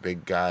 watching the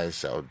big guys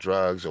sell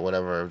drugs or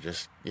whatever.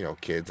 Just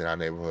kids in our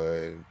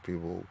neighborhood,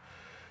 people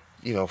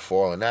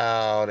falling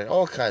out and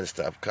all kinds of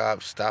stuff.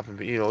 Cops stopping,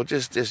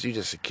 just you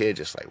just a kid,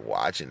 just like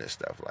watching this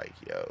stuff, like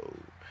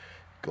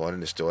going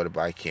in the store to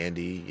buy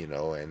candy,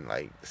 and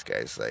like this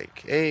guy's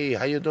like, "Hey,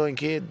 how you doing,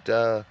 kid?"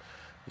 You're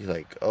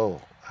like,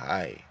 "Oh,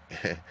 hi.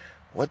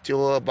 What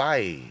you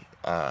buy?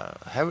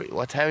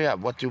 Hurry up.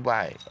 What you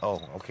buy?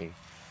 Oh, okay.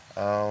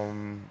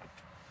 Um,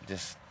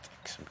 just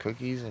some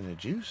cookies and a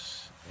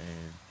juice,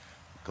 and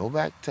go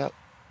back to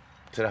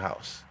the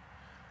house."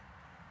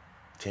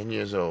 10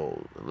 years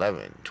old,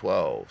 11,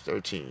 12,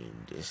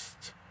 13,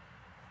 just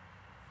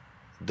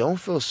don't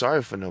feel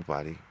sorry for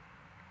nobody.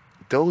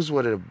 Those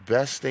were the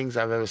best things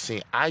I've ever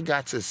seen. I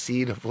got to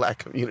see the black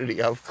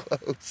community up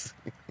close.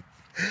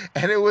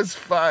 And it was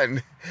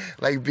fun,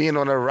 like being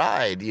on a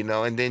ride,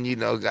 and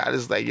then, God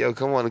is like, yo,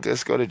 come on,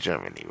 let's go to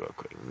Germany real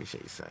quick. Let me show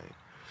you something.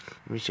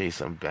 Let me show you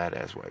some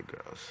badass white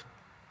girls.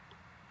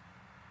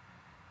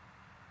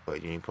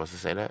 But you ain't supposed to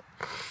say that?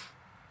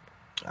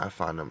 I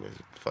find them as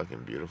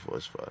fucking beautiful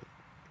as fuck.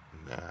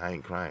 Nah, I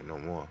ain't crying no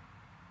more.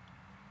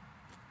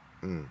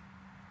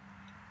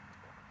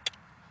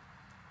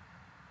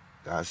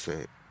 God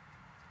said,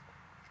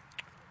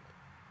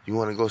 you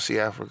want to go see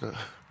Africa?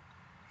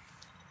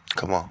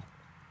 Come on.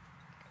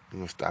 We're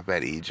going to stop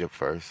at Egypt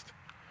first.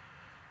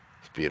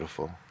 It's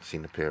beautiful.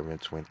 Seen the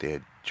pyramids, went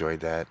there, enjoyed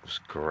that. It was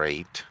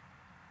great.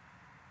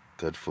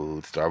 Good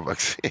food,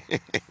 Starbucks.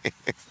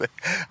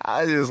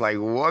 I was just like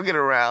walking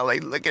around,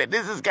 like looking at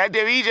this is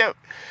goddamn Egypt.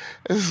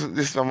 This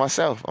is on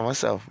myself,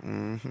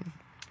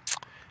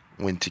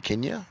 Went to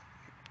Kenya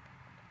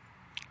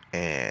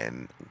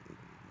and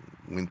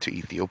went to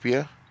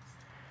Ethiopia.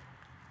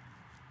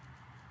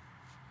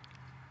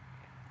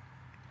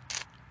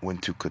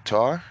 Went to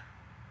Qatar,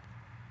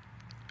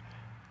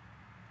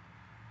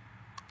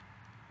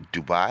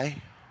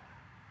 Dubai.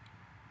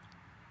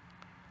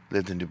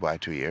 Lived in Dubai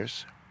 2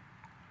 years.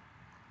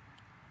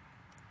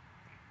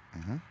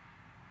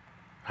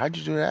 How'd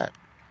you do that?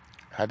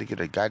 Had to get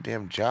a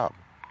goddamn job.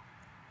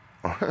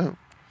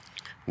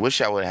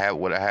 Wish I would have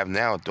what I have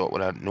now. Thought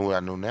what I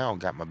knew now.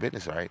 Got my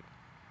business right.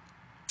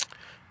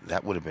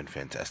 That would have been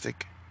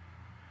fantastic.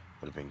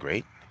 Would have been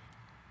great.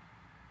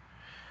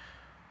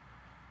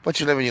 But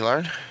you live and you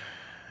learn.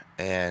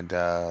 And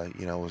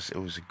it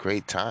was a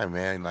great time,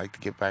 man. I'd like to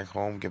get back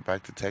home, get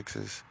back to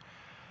Texas,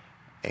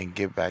 and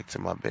get back to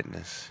my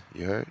business.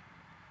 You heard?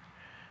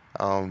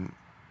 Um,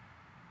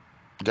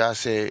 God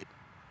said,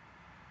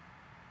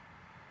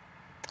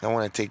 I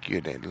want to take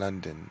you to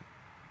London.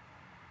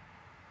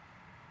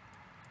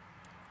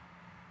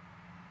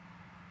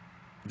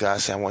 God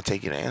said, I want to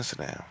take you to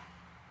Amsterdam.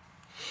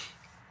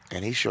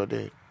 And he sure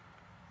did.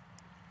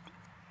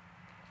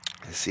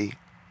 And see,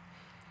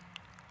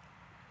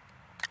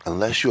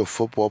 unless you're a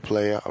football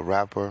player, a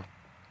rapper,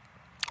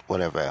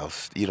 whatever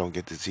else, you don't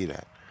get to see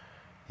that.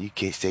 You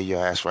can't stay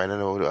your ass right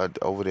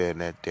over there in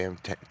that damn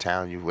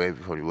town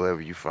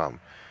wherever you from,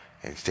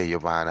 and stay your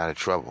behind out of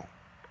trouble.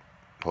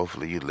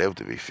 Hopefully you live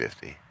to be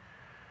 50.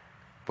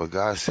 But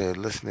God said,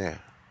 listen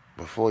there,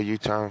 before you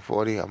turn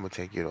 40, I'm going to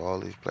take you to all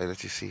these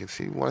places you see.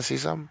 See, you want to see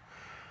something?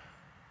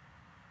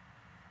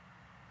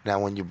 Now,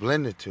 when you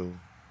blend the two,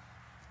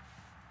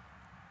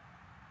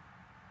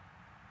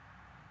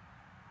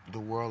 the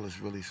world is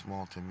really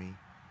small to me,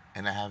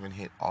 and I haven't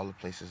hit all the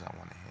places I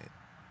want to hit.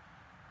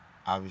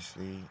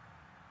 Obviously,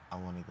 I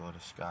want to go to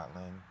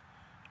Scotland.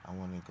 I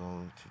want to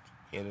go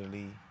to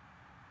Italy.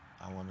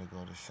 I want to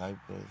go to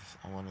Cyprus.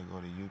 I want to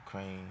go to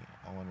Ukraine.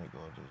 I want to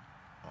go to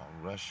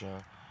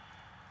Russia.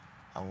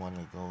 I want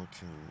to go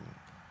to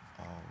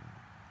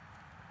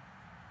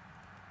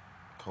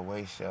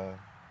Croatia.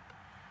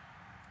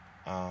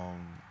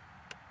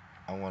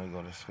 I want to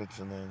go to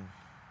Switzerland.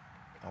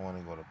 I want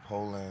to go to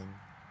Poland.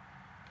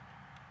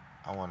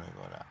 I want to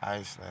go to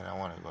Iceland. I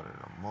want to go to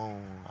the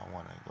moon. I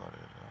want to go to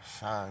the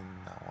sun.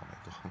 I want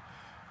to go.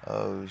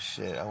 Oh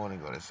shit! I want to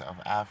go to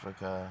South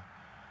Africa.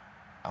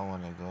 I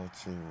want to go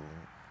to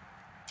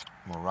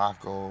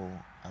Morocco.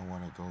 I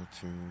want to go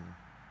to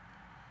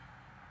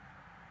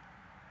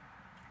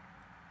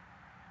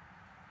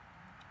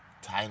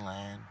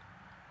Thailand.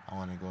 I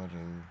want to go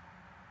to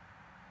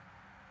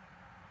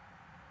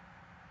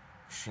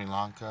Sri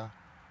Lanka.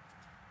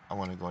 I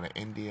want to go to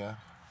India.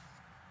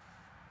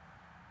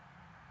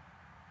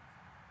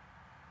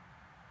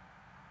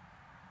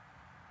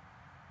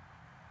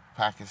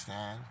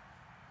 Pakistan.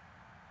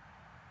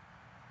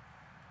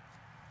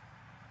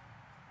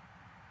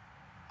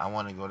 I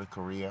want to go to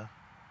Korea.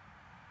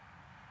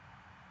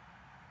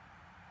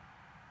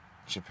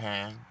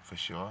 Japan, for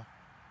sure.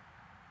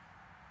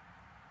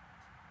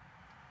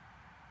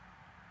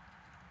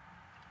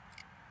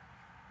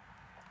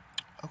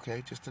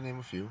 Okay, just to name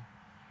a few.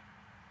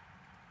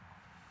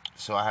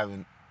 So I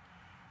haven't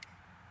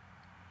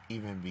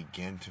even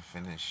begun to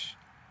finish.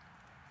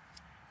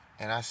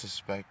 And I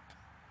suspect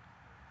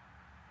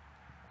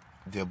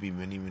there'll be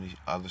many, many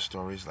other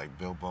stories like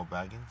Bilbo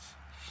Baggins.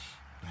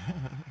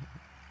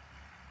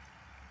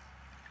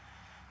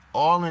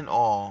 All in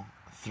all,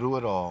 through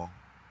it all,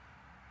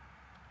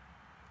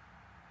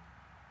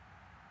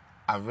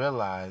 I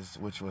realized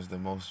which was the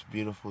most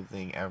beautiful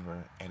thing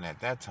ever. And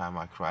at that time,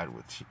 I cried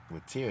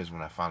with tears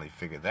when I finally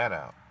figured that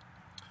out.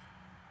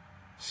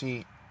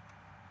 See,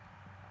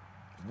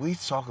 we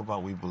talk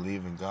about we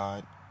believe in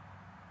God,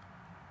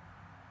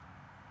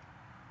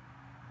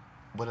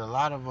 but a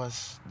lot of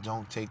us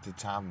don't take the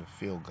time to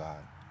feel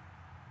God.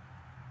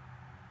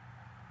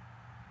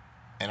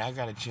 And I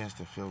got a chance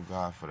to feel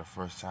God for the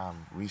first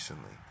time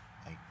recently.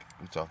 Like,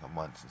 we're talking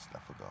months and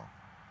stuff ago.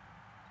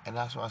 And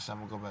that's why I said I'm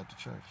going to go back to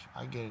church.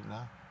 I get it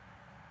now.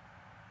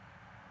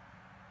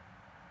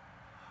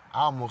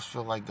 I almost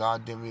feel like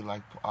God did me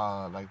like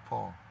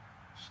Paul.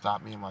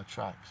 Stopped me in my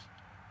tracks.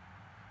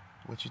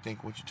 What you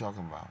think? What you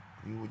talking about?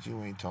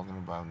 You ain't talking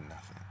about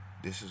nothing.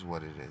 This is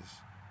what it is.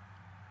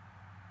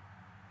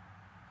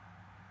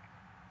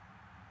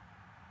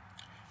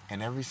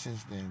 And ever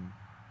since then,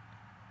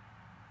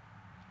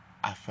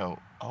 I felt,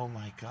 oh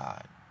my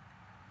God,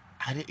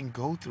 I didn't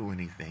go through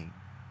anything.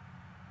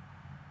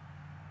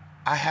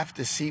 I have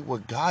to see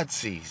what God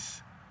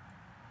sees.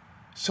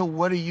 So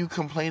what are you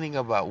complaining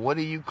about? What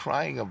are you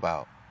crying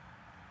about?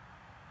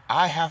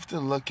 I have to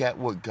look at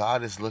what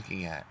God is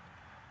looking at.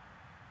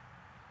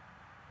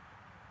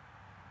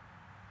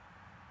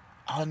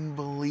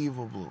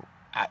 Unbelievable.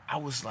 I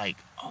was like,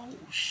 oh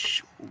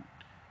shoot.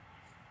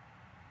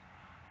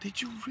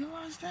 Did you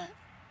realize that?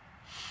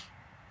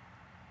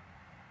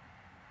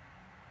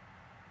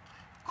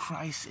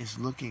 Christ is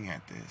looking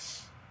at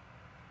this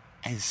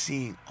and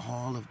seeing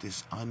all of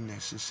this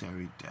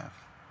unnecessary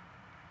death.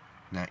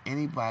 Now,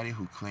 anybody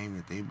who claims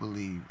that they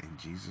believe in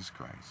Jesus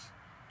Christ,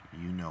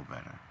 you know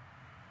better.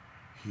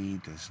 He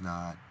does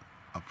not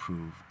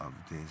approve of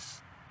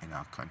this in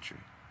our country.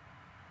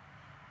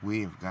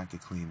 We have got to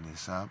clean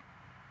this up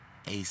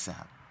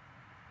ASAP.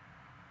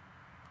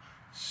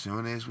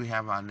 Soon as we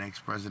have our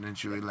next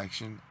presidential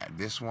election, at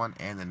this one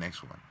and the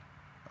next one,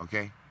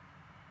 okay?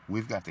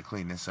 We've got to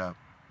clean this up.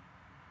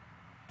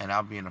 And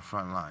I'll be in the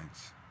front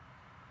lines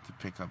to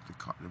pick up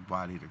the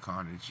body, the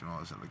carnage, and all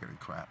this other kind of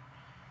crap.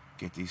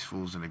 Get these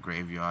fools in the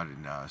graveyard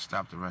and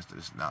stop the rest of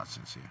this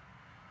nonsense here.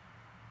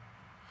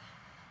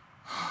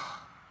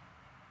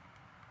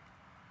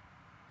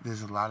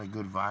 There's a lot of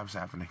good vibes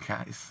happening,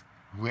 guys.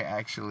 We're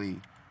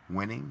actually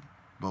winning,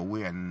 but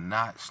we are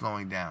not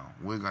slowing down.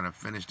 We're gonna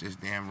finish this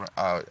damn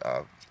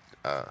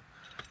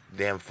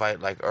fight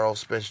like Earl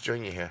Spence Jr.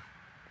 here.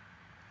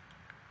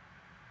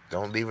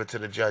 Don't leave it to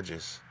the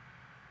judges.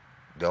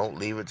 Don't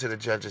leave it to the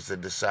judges to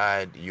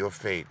decide your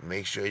fate.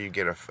 Make sure you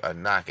get a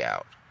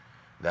knockout.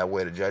 That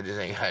way the judges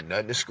ain't got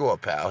nothing to score,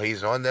 pal.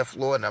 He's on that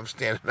floor and I'm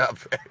standing up.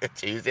 You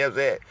see what I'm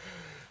saying?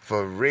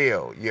 For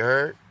real. You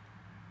heard?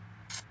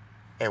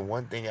 And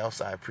one thing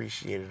else I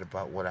appreciated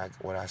about what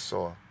I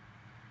saw,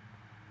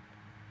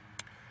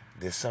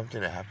 there's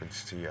something that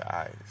happens to your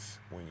eyes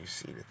when you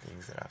see the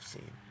things that I've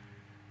seen.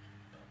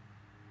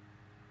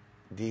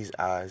 These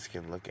eyes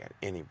can look at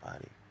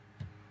anybody.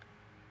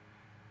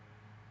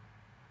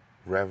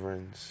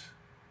 Reverends,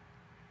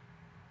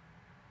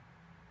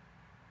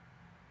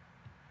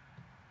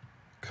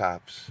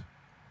 cops,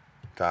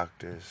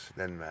 doctors,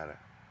 doesn't matter.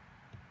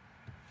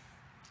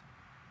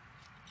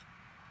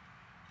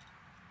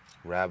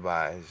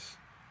 Rabbis.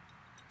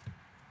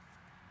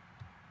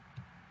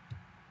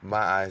 My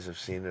eyes have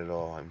seen it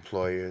all.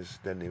 Employers,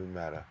 doesn't even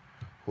matter.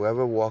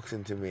 Whoever walks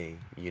into me,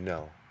 you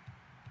know.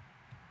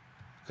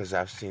 Because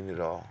I've seen it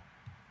all.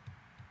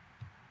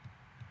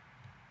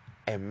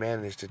 And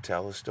managed to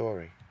tell a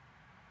story.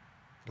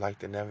 Like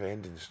the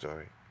never-ending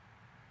story.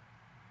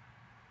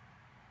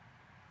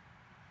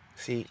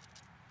 See,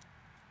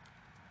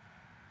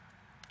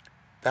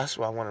 that's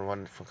why I want to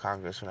run for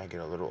Congress when I get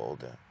a little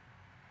older.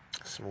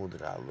 Smooth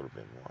it out a little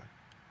bit more.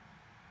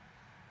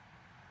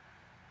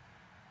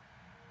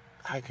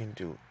 I can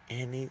do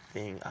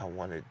anything I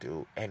want to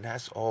do, and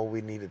that's all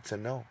we needed to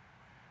know.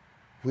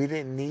 We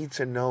didn't need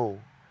to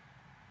know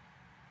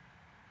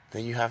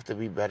that you have to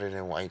be better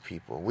than white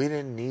people. We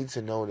didn't need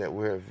to know that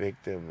we're a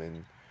victim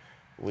and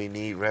we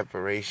need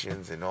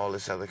reparations and all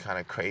this other kind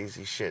of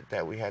crazy shit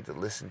that we had to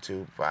listen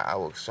to by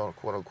our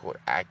quote-unquote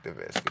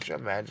activists. Could you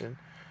imagine?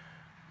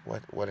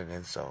 What an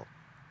insult.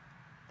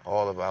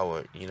 All of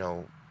our,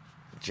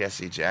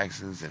 Jesse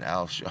Jacksons and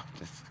Al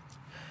Sharptons.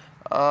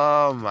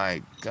 Oh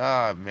my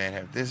God, man,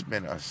 have this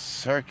been a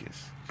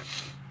circus?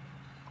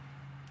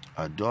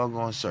 A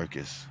doggone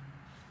circus.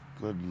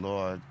 Good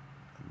Lord.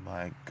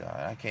 My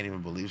God, I can't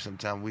even believe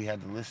sometimes we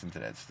had to listen to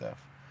that stuff.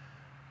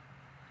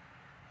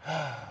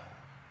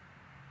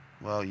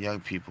 Well, young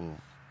people,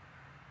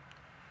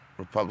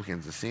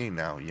 Republicans are seeing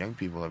now, young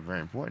people are very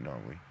important,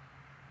 aren't we?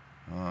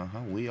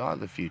 We are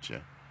the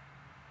future.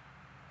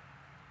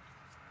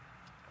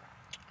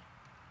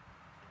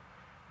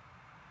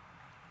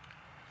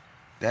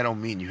 That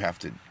don't mean you have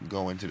to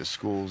go into the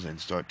schools and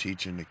start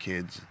teaching the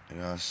kids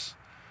and us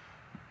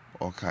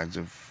all kinds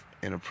of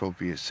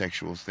inappropriate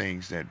sexual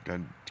things that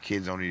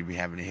kids don't need to be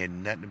having to hear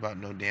nothing about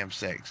no damn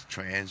sex,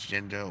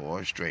 transgender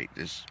or straight.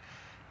 Just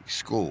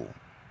school,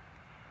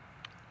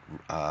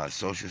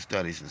 social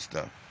studies and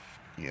stuff.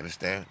 You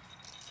understand?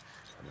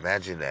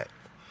 Imagine that.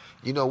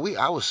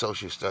 Our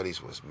social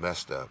studies was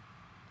messed up.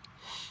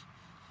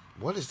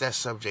 What does that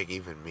subject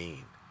even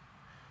mean?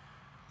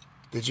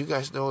 Did you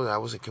guys know that I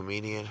was a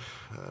comedian?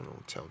 I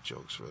don't tell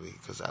jokes really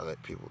because I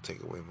let people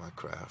take away my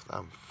craft.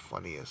 I'm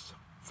funny as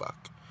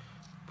fuck.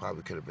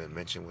 Probably could have been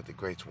mentioned with the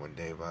greats one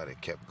day if I'd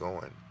have kept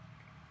going.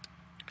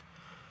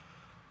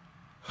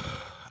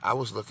 I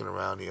was looking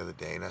around the other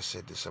day and I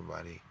said to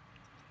somebody,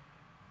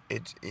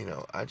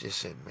 I just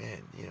said,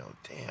 man,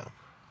 damn, what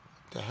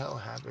the hell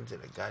happened to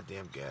the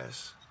goddamn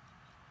gas?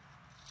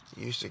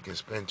 You used to can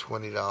spend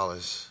 $20,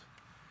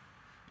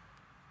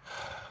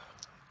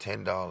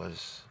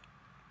 $10.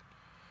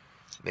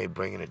 They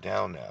bringing it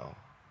down now.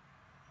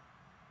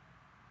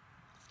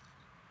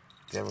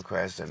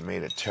 Democrats done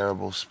made a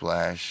terrible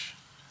splash.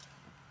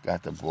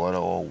 Got the border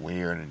all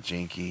weird and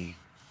jinky.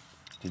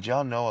 Did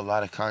y'all know a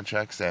lot of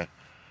contracts that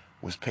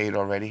was paid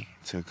already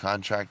to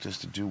contractors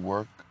to do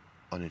work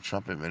on the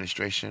Trump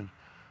administration?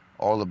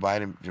 All the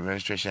Biden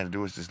administration had to do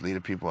was just leave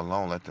the people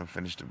alone, let them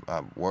finish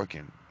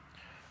working.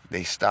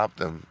 They stopped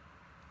them,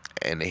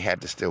 and they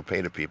had to still pay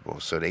the people.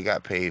 So they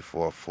got paid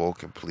for a full,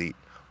 complete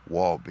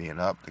wall being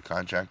up, the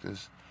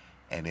contractors,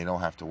 and they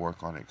don't have to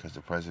work on it because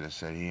the president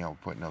said he don't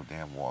put no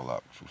damn wall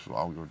up. So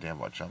I don't give a damn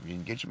about Trump. You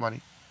can get your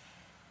money.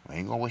 We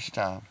ain't gonna waste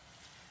your time.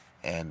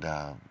 And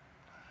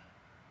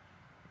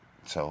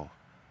so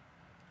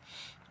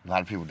a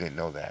lot of people didn't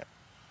know that.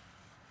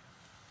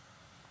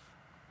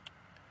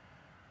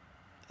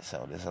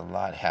 So there's a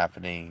lot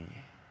happening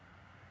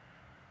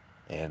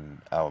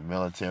in our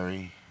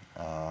military.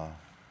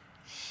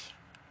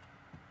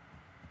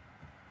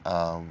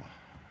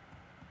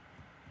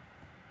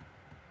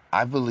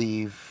 I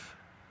believe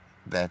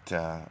that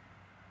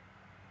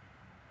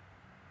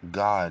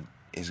God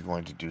is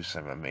going to do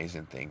some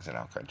amazing things in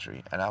our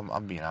country. And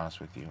I'm being honest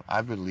with you.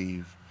 I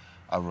believe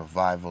a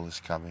revival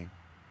is coming.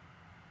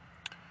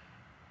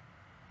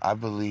 I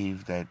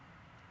believe that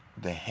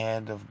the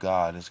hand of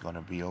God is going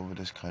to be over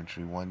this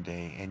country one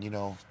day. And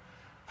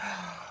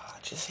I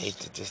just hate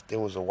to there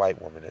was a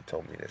white woman that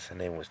told me this. Her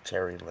name was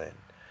Terry Lynn.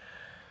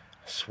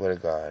 I swear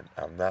to God,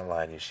 I'm not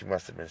lying to you. She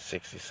must have been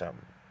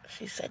 60-something.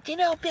 She said,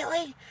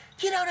 Billy,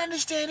 you don't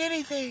understand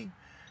anything.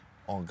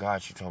 On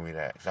God, she told me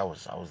that.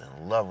 'Cause I was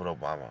in love with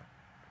Obama.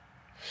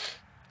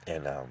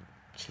 And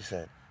she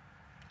said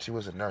she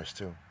was a nurse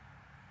too,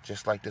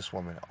 just like this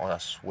woman. Oh, I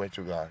swear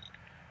to God,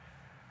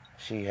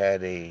 she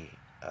had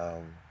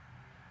um,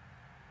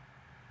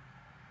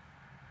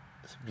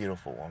 it's a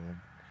beautiful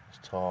woman. She's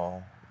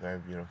tall, very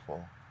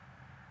beautiful,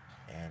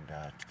 and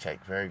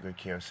take very good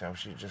care of herself.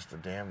 She's just a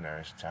damn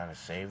nurse trying to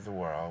save the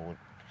world with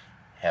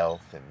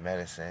health and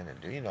medicine. And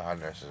do you know how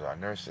nurses are?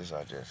 Nurses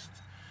are just,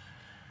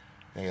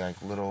 they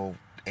like little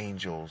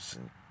angels,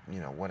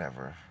 and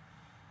whatever.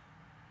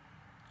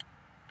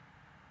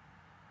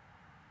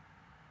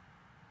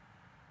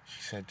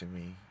 She said to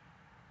me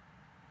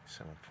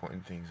some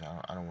important things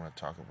I don't want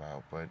to talk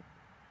about, but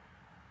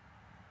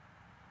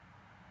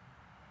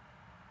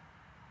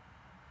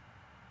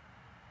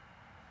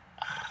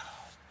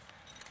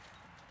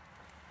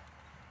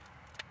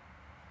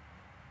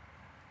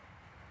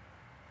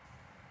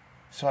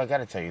so I got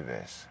to tell you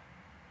this.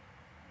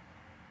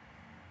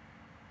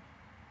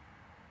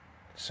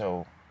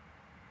 So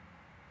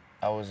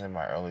I was in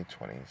my early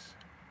 20s,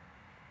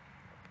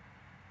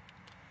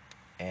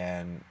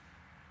 and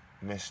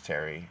Miss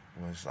Terry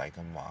was like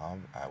a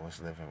mom. I was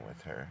living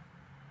with her.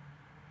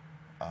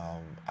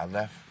 I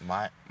left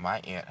my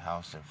aunt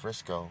house in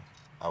Frisco.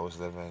 I was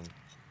living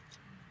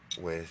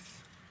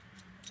with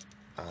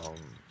um,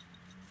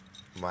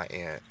 my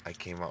aunt. I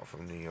came out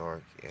from New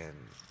York, and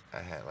I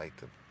had like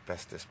the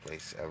bestest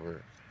place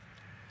ever.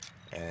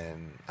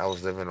 And I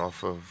was living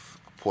off of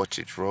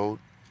Portage Road,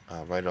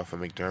 right off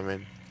of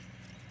McDermott,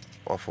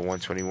 off of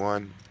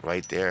 121,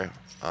 right there,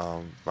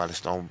 by the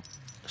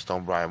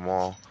Stonebriar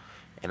Mall.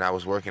 And I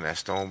was working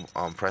at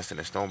Preston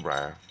and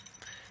Stonebriar.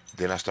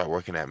 Then I started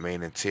working at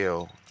Main and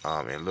Teal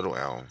in Little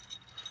Elm.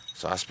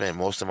 So I spent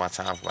most of my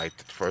time for like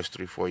the first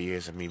 3, 4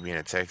 years of me being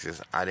in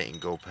Texas. I didn't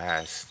go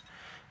past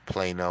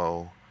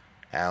Plano,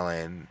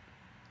 Allen,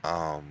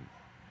 um,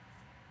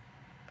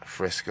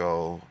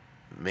 Frisco,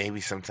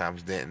 maybe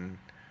sometimes Denton,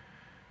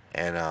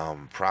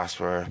 and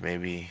Prosper,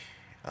 maybe.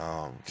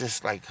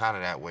 Just like kind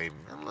of that way.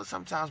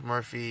 Sometimes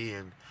Murphy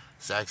and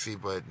Saxe,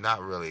 but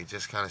not really.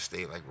 Just kind of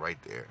stayed like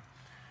right there.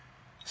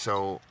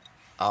 So,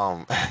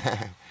 um,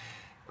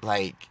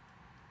 like,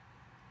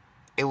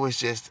 it was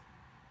just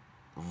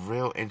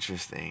real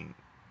interesting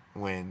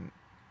when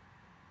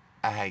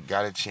I had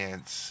got a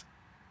chance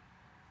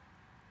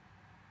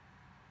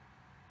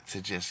to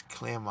just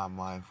clear my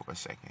mind for a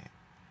second.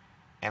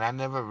 And I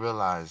never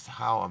realized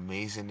how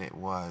amazing it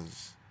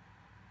was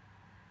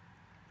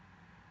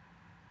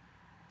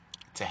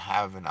to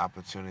have an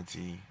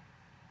opportunity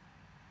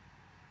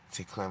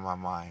to clear my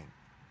mind.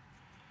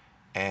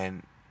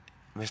 And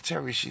Miss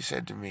Terry, she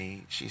said to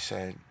me, she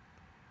said,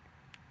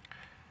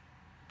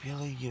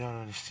 Billy, you don't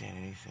understand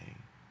anything.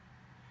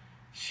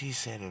 She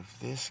said, if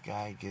this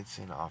guy gets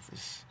in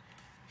office,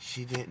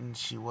 she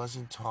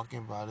wasn't talking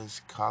about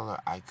his color.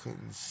 I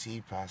couldn't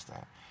see past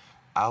that.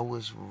 I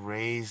was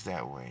raised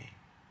that way.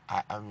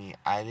 I mean,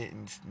 I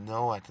didn't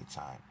know at the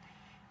time.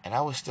 And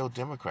I was still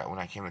Democrat when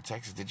I came to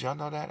Texas. Did y'all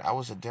know that? I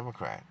was a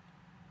Democrat.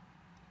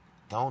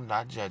 Don't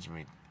not judge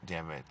me,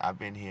 damn it. I've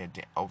been here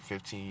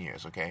 15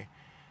 years, okay?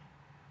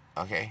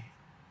 Okay?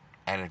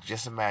 And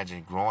just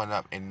imagine growing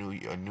up in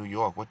New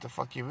York. What the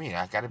fuck you mean?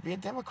 I gotta be a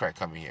Democrat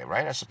coming here,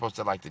 right? I'm supposed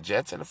to like the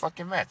Jets and the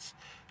fucking Mets.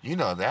 You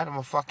know that. I'm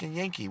a fucking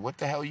Yankee. What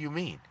the hell you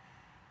mean?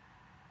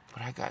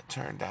 But I got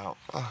turned out.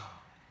 Oh,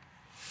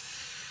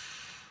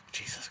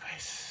 Jesus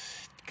Christ.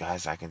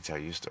 Guys, I can tell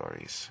you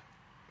stories.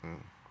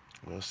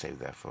 We'll save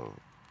that for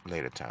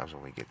later times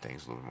when we get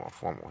things a little more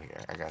formal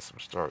here. I got some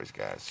stories,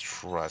 guys.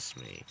 Trust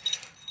me.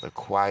 The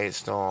Quiet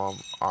Storm,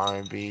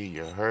 R&B,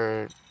 you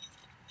heard.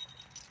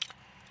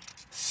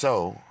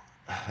 So,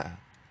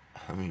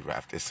 let me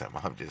wrap this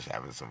up. I'm just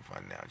having some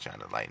fun now,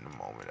 trying to lighten the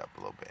moment up a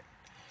little bit.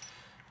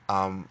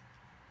 I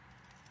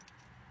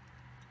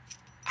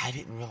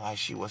didn't realize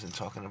she wasn't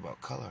talking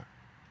about color.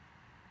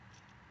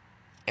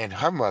 And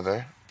her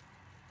mother,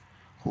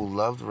 who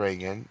loved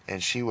Reagan,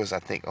 and she was, I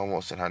think,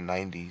 almost in her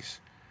 90s,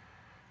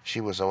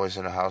 she was always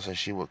in the house, and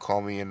she would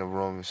call me in the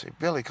room and say,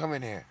 Billy, come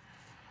in here.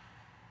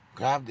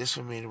 Grab this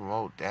for me, the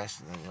remote,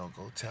 that's,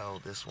 go tell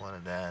this one or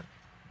that.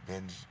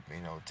 Then,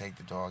 take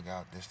the dog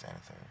out, this, that, and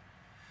the third.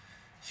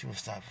 She would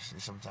stop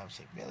and sometimes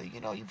say, Billy,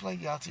 you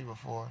played Yahtzee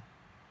before.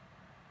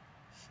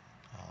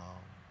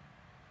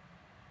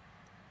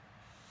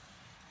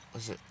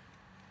 Was it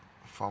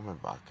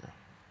Formenbacher?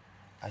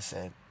 I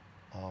said,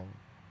 oh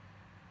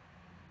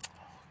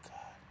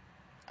God.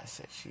 I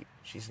said,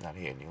 she's not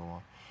here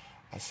anymore.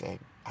 I said,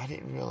 I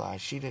didn't realize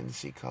she didn't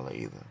see color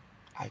either.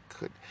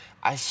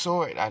 I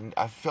saw it.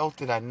 I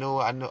felt it. I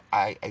know.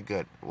 I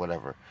good.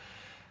 Whatever.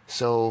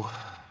 So,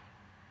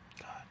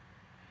 God,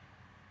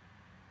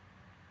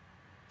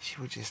 she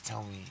would just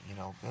tell me,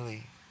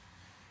 Billy,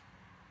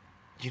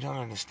 you don't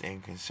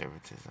understand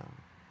conservatism.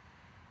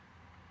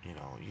 You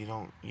don't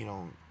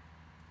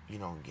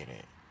get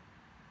it.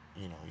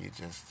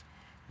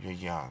 You're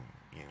young,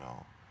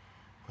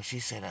 But she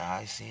said,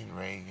 I seen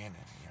Reagan, and,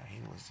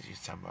 she was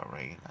talking about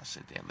Reagan. I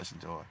sat there and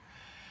listened to her.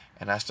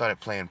 And I started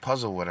playing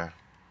puzzle with her.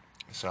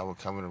 So I would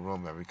come in the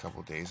room every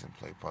couple of days and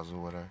play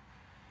puzzle with her.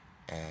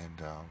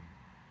 And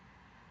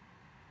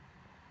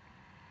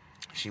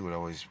she would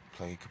always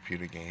play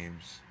computer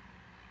games.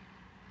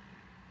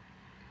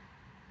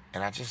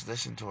 And I just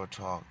listened to her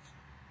talk.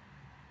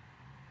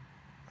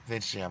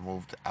 Eventually I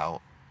moved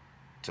out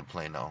to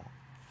Plano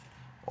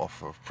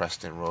off of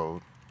Preston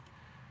Road.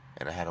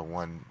 And I had a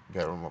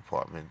 1-bedroom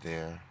apartment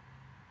there.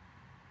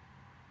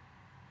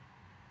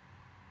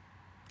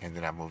 And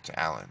then I moved to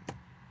Allen.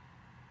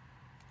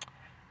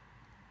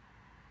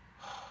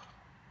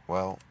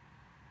 Well,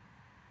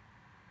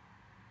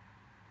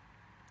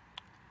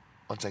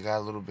 once I got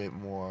a little bit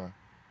more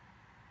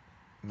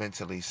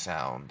mentally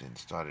sound and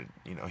started,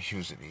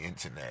 using the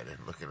internet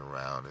and looking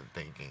around and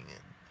thinking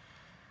and,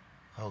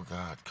 oh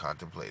God,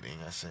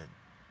 contemplating, I said,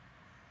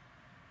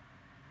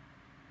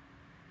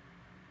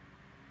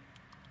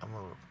 I'm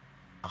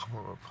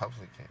a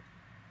Republican.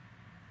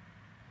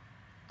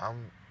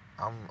 I'm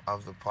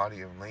of the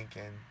party of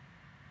Lincoln,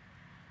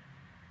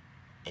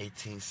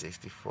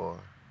 1864,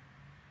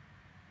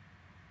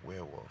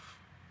 werewolf,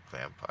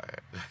 vampire.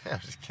 I'm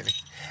just kidding.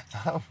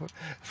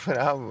 But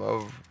I'm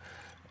of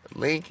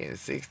Lincoln,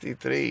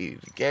 63,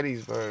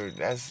 Gettysburg.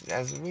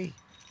 That's me.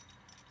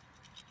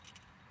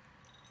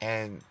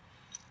 And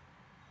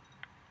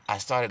I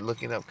started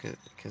looking up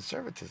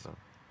conservatism,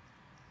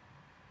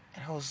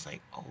 and I was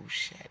like, oh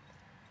shit,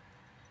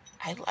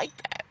 I like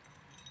that.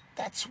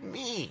 That's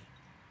me.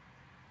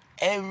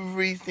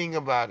 Everything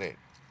about it.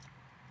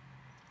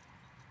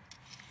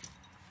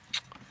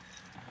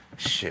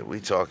 Shit, we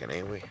talking,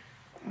 ain't we?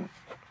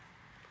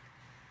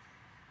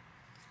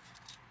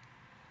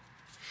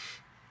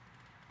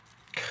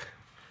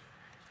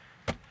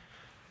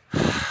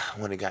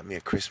 When it got me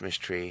a Christmas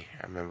tree,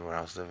 I remember when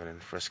I was living in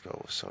Frisco,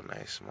 it was so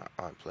nice, my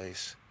aunt's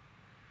place.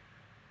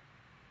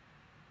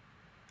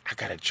 I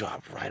got a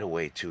job right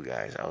away too,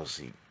 guys. I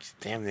was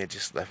damn near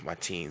just left my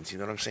teens, you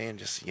know what I'm saying?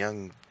 Just a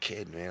young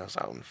kid, man. I was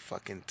out in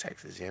fucking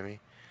Texas, you hear me?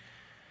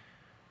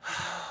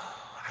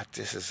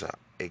 This is a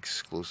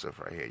exclusive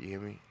right here, you hear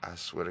me? I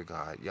swear to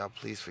God. Y'all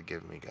please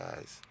forgive me,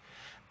 guys.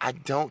 I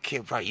don't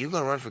care, bro. You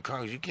gonna run for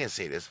Congress, you can't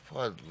say this.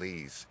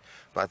 Please.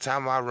 By the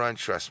time I run,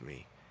 trust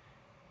me.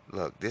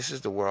 Look, this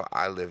is the world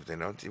I lived in.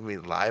 Don't you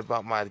mean lie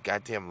about my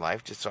goddamn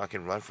life just so I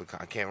can run for?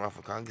 I can't run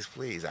for Congress,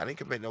 please. I didn't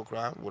commit no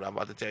crime. What I'm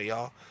about to tell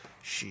y'all,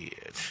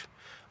 shit.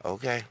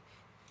 Okay,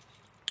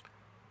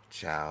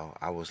 ciao.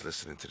 I was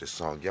listening to this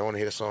song. Y'all want to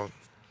hear the song?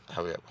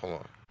 Hurry up, hold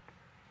on.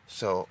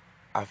 So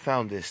I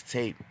found this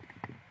tape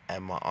at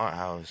my aunt's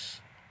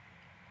house.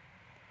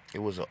 It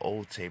was an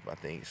old tape, I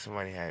think.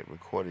 Somebody had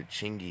recorded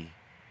Chingy,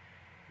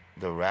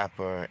 the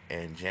rapper,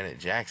 and Janet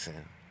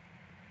Jackson.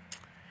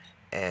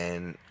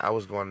 And I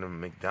was going to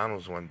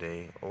McDonald's one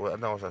day, or I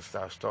was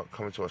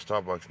coming to a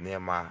Starbucks near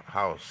my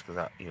house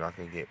because I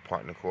could get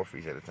partner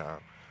coffees at the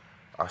time.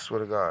 I swear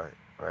to God,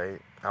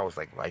 right? I was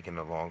like liking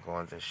the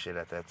Longhorns and shit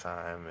at that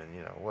time,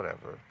 and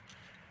whatever,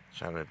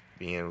 trying to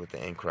be in with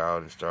the in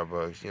crowd in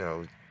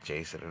Starbucks.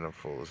 Jason and the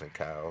fools and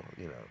Kyle.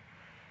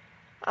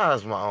 I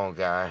was my own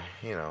guy.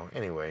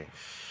 Anyway,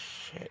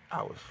 shit,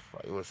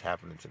 it was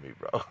happening to me,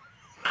 bro.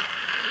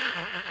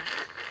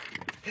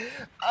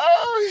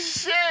 Oh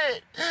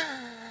shit!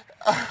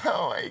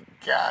 Oh my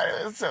God,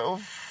 it was so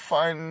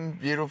fun,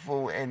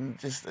 beautiful, and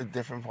just a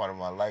different part of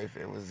my life.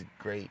 It was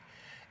great.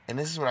 And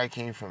this is what I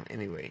came from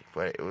anyway.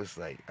 But it was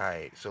like,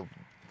 alright, so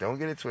don't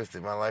get it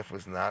twisted. My life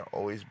was not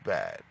always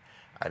bad.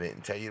 I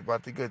didn't tell you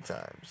about the good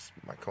times.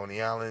 My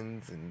Coney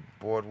Islands and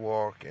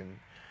Boardwalk and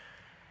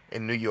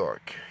in New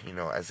York,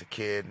 as a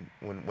kid.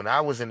 When I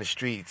was in the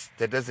streets,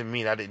 that doesn't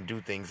mean I didn't do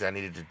things I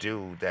needed to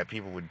do that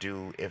people would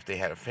do if they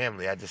had a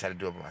family. I just had to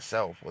do it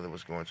myself, whether it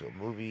was going to a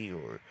movie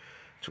or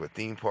to a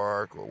theme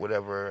park or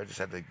whatever. I just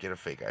had to get a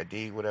fake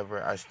ID,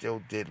 whatever. I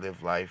still did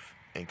live life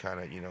and kind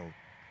of,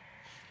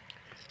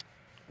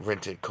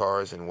 rented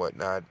cars and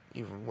whatnot.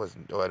 Even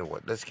wasn't, oh, I don't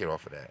what. Let's get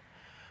off of that.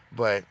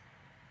 But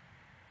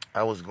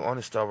I was going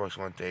to Starbucks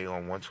one day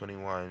on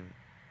 121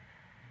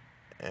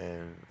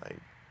 and like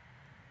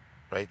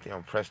right there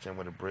on Preston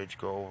where the bridge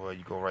go over.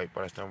 You go right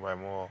by the Stonebridge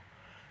Mall,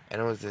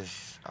 and it was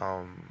this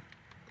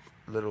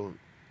little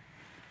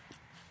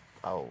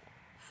oh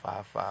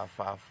 5'5",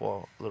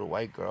 5'4" little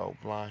white girl,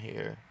 blonde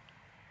hair,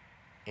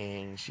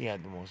 and she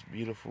had the most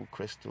beautiful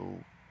crystal,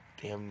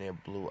 damn near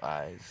blue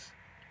eyes.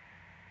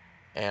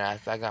 And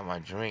after I got my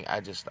drink, I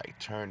just like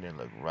turned and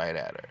looked right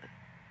at her,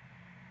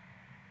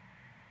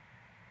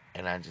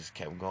 and I just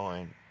kept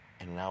going,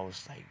 and I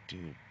was like,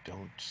 dude,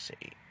 don't say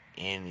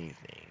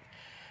anything.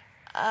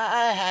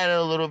 I had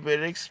a little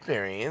bit of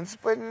experience,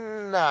 but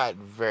not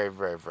very,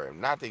 very, very.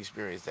 Not the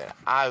experience that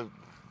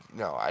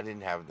no, I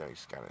didn't have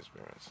this kind of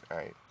experience. All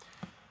right.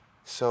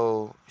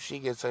 So she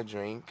gets her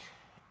drink,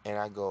 and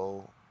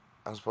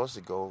I'm supposed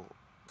to go,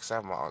 because I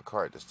have my own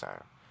car at this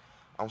time.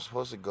 I'm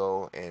supposed to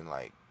go and,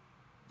 like,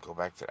 go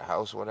back to the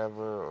house or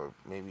whatever, or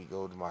maybe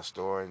go to my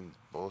store and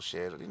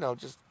bullshit.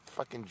 Just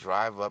fucking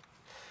drive up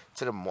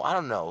to the mall. I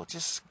don't know.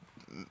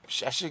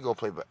 I should go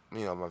play,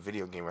 my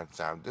video game at the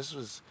time. This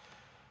was,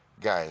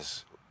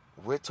 guys,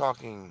 we're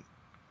talking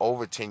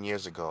over 10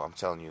 years ago, I'm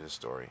telling you this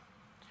story.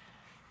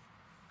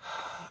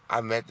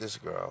 I met this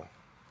girl.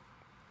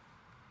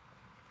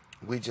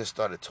 We just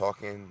started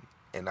talking,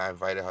 and I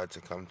invited her to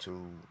come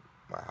to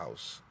my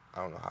house.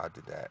 I don't know how I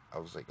did that. I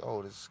was like,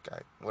 oh, this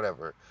guy,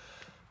 whatever.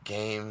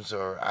 Games,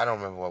 or I don't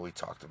remember what we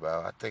talked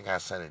about. I think I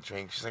sent a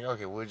drink. She's like,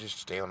 okay, we'll just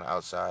stay on the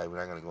outside. We're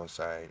not going to go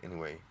inside.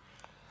 Anyway.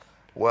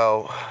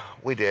 Well,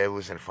 we did. We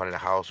was in front of the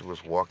house. We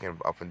was walking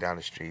up and down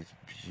the streets.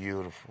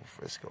 Beautiful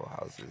Frisco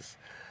houses.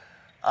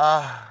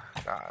 God,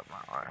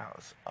 my art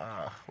house.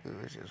 We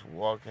was just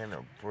walking, a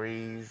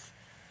breeze.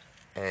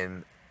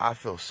 And I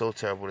feel so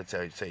terrible to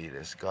tell you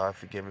this. God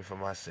forgive me for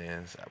my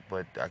sins,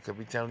 but I could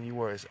be telling you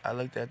worse. I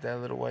looked at that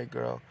little white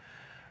girl.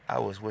 I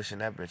was wishing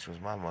that bitch was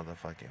my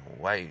motherfucking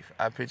wife.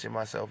 I pictured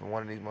myself in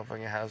one of these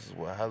motherfucking houses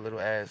with her little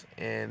ass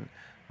in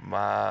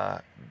my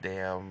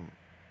damn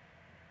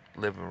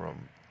living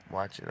room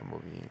watching a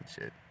movie and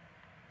shit.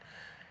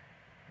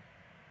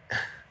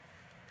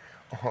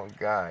 Oh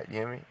God, you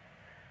hear me?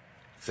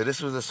 So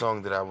this was a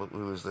song that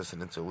we was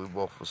listening to. We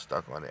both was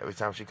stuck on it. Every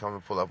time she come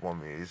and pull up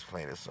on me, he's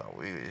playing this song.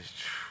 We was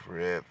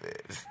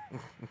tripping.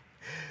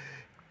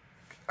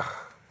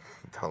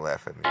 Don't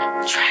laugh at me.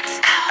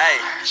 Hey,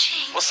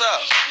 what's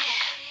up?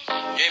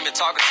 You ain't been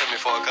talking to me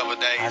for a couple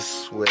days. I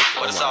swear.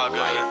 But it's all good.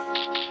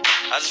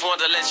 I just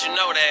wanted to let you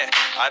know that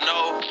I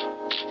know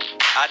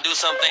I do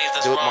some things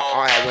that's Dude, wrong.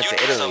 my aunt, I went You to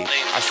do Italy. some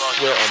things I that's wrong.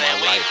 swear You know on what I'm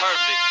saying? my We ain't life.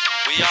 perfect.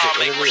 We Is it all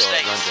make Italy or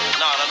mistakes. London?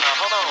 No,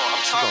 hold on.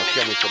 I'm She's talking gonna to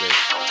kill you. me for this.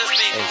 Don't just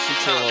be And she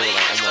came over like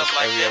almost stuff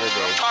like every that. other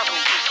day. I'm talking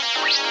to you.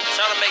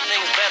 Trying to make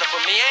things better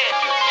for me and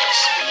you.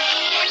 Just me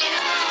and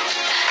you.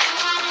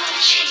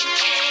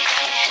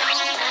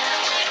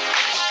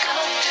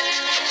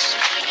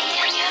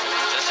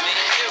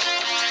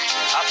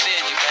 I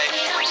feel you,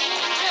 baby.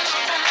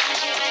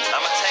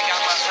 I'ma take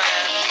out my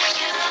time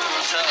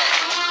to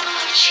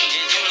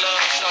give you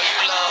love, show you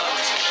love,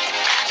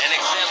 and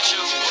accept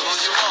you for who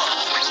you are.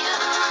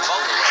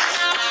 Both of us.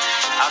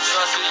 I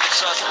trust you, you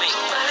trust me.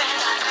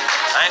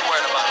 I ain't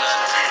worried about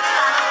nothing.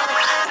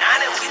 Now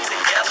that we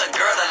together,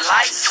 girl, the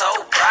light's so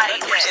bright.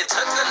 It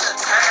took a little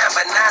time,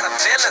 but now I'm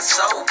feeling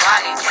so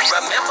right.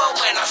 Remember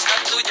when I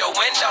snuck through your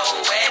window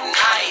at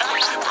night,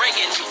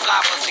 bringing you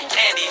flowers and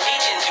candy,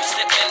 meeting you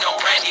sipping on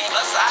brandy.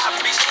 Plus, I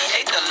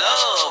appreciate the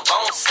love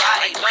on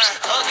sight.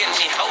 Hugging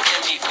me,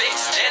 holding me,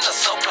 fixed dinner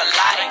so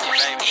polite.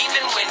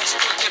 Even when these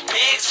crooked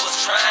pigs was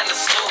trying to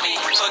sue me,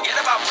 forget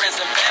about friends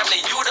and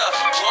family, you the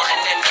one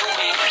that knew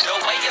me. The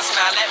way you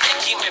smile at me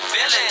keep me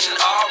feeling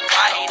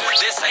alright.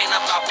 This ain't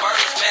about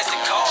birds, fancy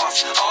cars,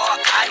 or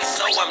ice.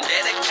 So I'm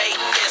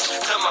dedicating this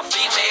to my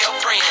female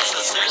friends.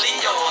 Sincerely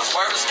yours,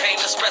 words can't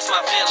express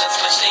my feelings.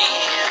 Machine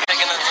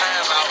taking the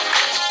time out.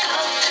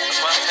 That's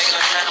why I'm taking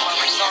the time out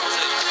to talk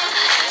to you.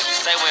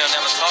 Say we'll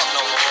never talk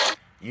no more.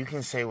 You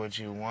can say what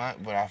you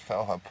want, but I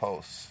felt her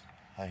posts,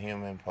 her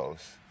human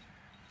posts.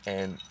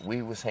 And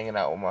we was hanging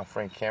out with my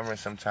friend Cameron.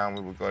 Sometime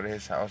we would go to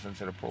his house and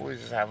to the pool. We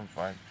was just having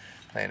fun,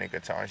 playing the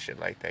guitar and shit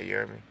like that. You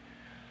heard me?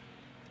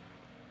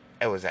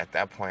 It was at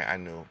that point I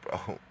knew,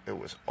 bro, it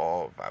was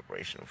all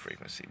vibrational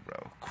frequency,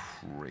 bro.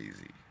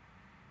 Crazy.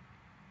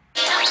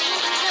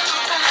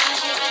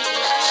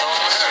 So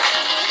on her.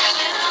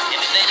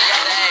 Anything you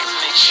got to ask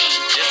me,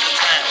 just the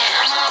time.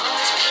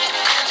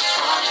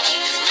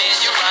 It's me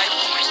and you, right?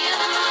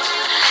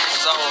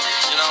 So,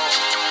 you know,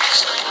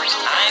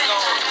 I ain't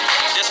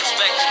gonna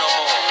disrespect you no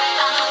more.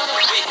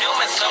 We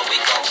human, so we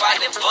gon'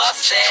 fight and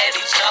fuss at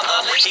each other.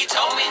 He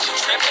told me you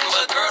trippin',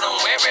 but girl, don't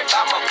worry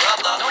about my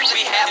brother.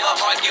 We have an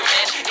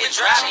argument, it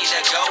drive me to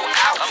go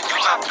out. You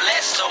my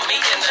flesh, so me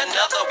and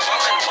another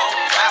woman won't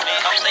route.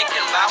 I'm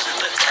thinking about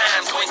the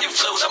times when you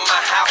flew to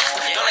my house.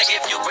 Gonna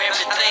give you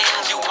everything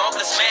you want,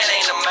 this man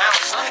ain't a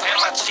mouse. Am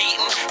I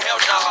cheating? Hell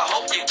no, I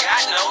hope you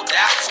got no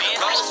doubts.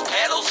 Rose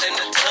petals in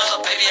the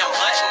tub, baby, I'm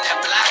butting that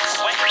blouse.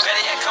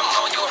 Better yet, come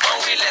on, you're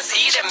hungry, let's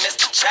eat it,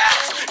 Mr.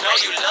 Childs. Know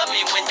you love me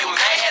when you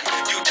mad,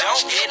 you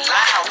don't get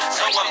loud.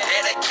 So I'm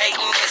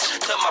dedicating this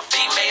to my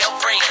female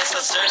friends.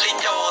 Sincerely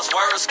yours,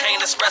 words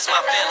can't express my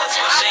feelings.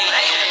 Machine.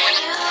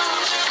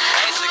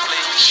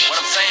 Basically, what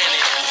I'm saying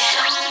is,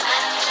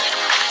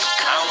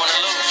 I don't wanna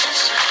lose you.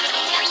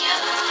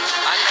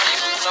 I know you,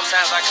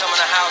 sometimes I come in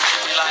the house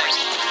and be like,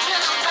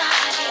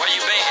 where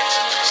you been?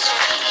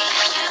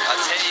 I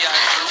tell you,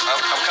 I'm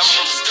coming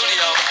from the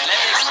studio. Let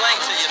me explain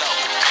to you though.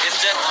 It's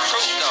just the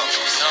truth though.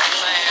 You know what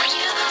I'm saying?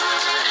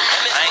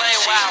 Let me explain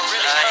why I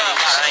really come.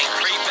 I ain't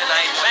creeping, I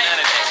ain't doing none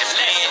of that. It's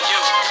me and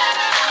you.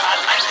 I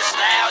like your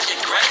style,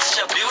 your grace,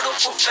 your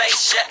beautiful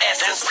face, your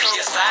essence,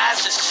 your size,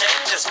 your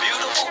shape, this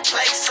beautiful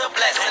place, a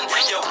blessing.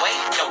 Your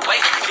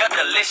weight, your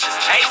delicious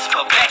taste,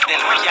 perfecting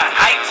your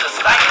height to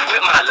sight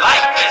with my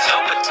life as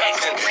your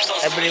protection. So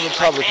Ebony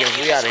Republicans,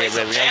 we out of here,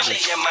 baby. I'm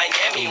just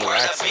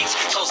relaxing.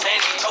 so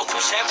sandy, toast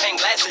with champagne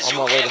glasses,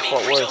 On my way to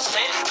Fort Worth.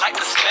 like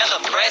the smell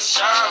of fresh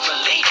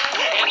relief.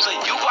 And for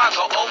you, I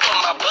go over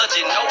my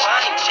budget. No, I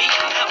ain't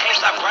cheating. Can't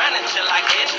stop grinding till I get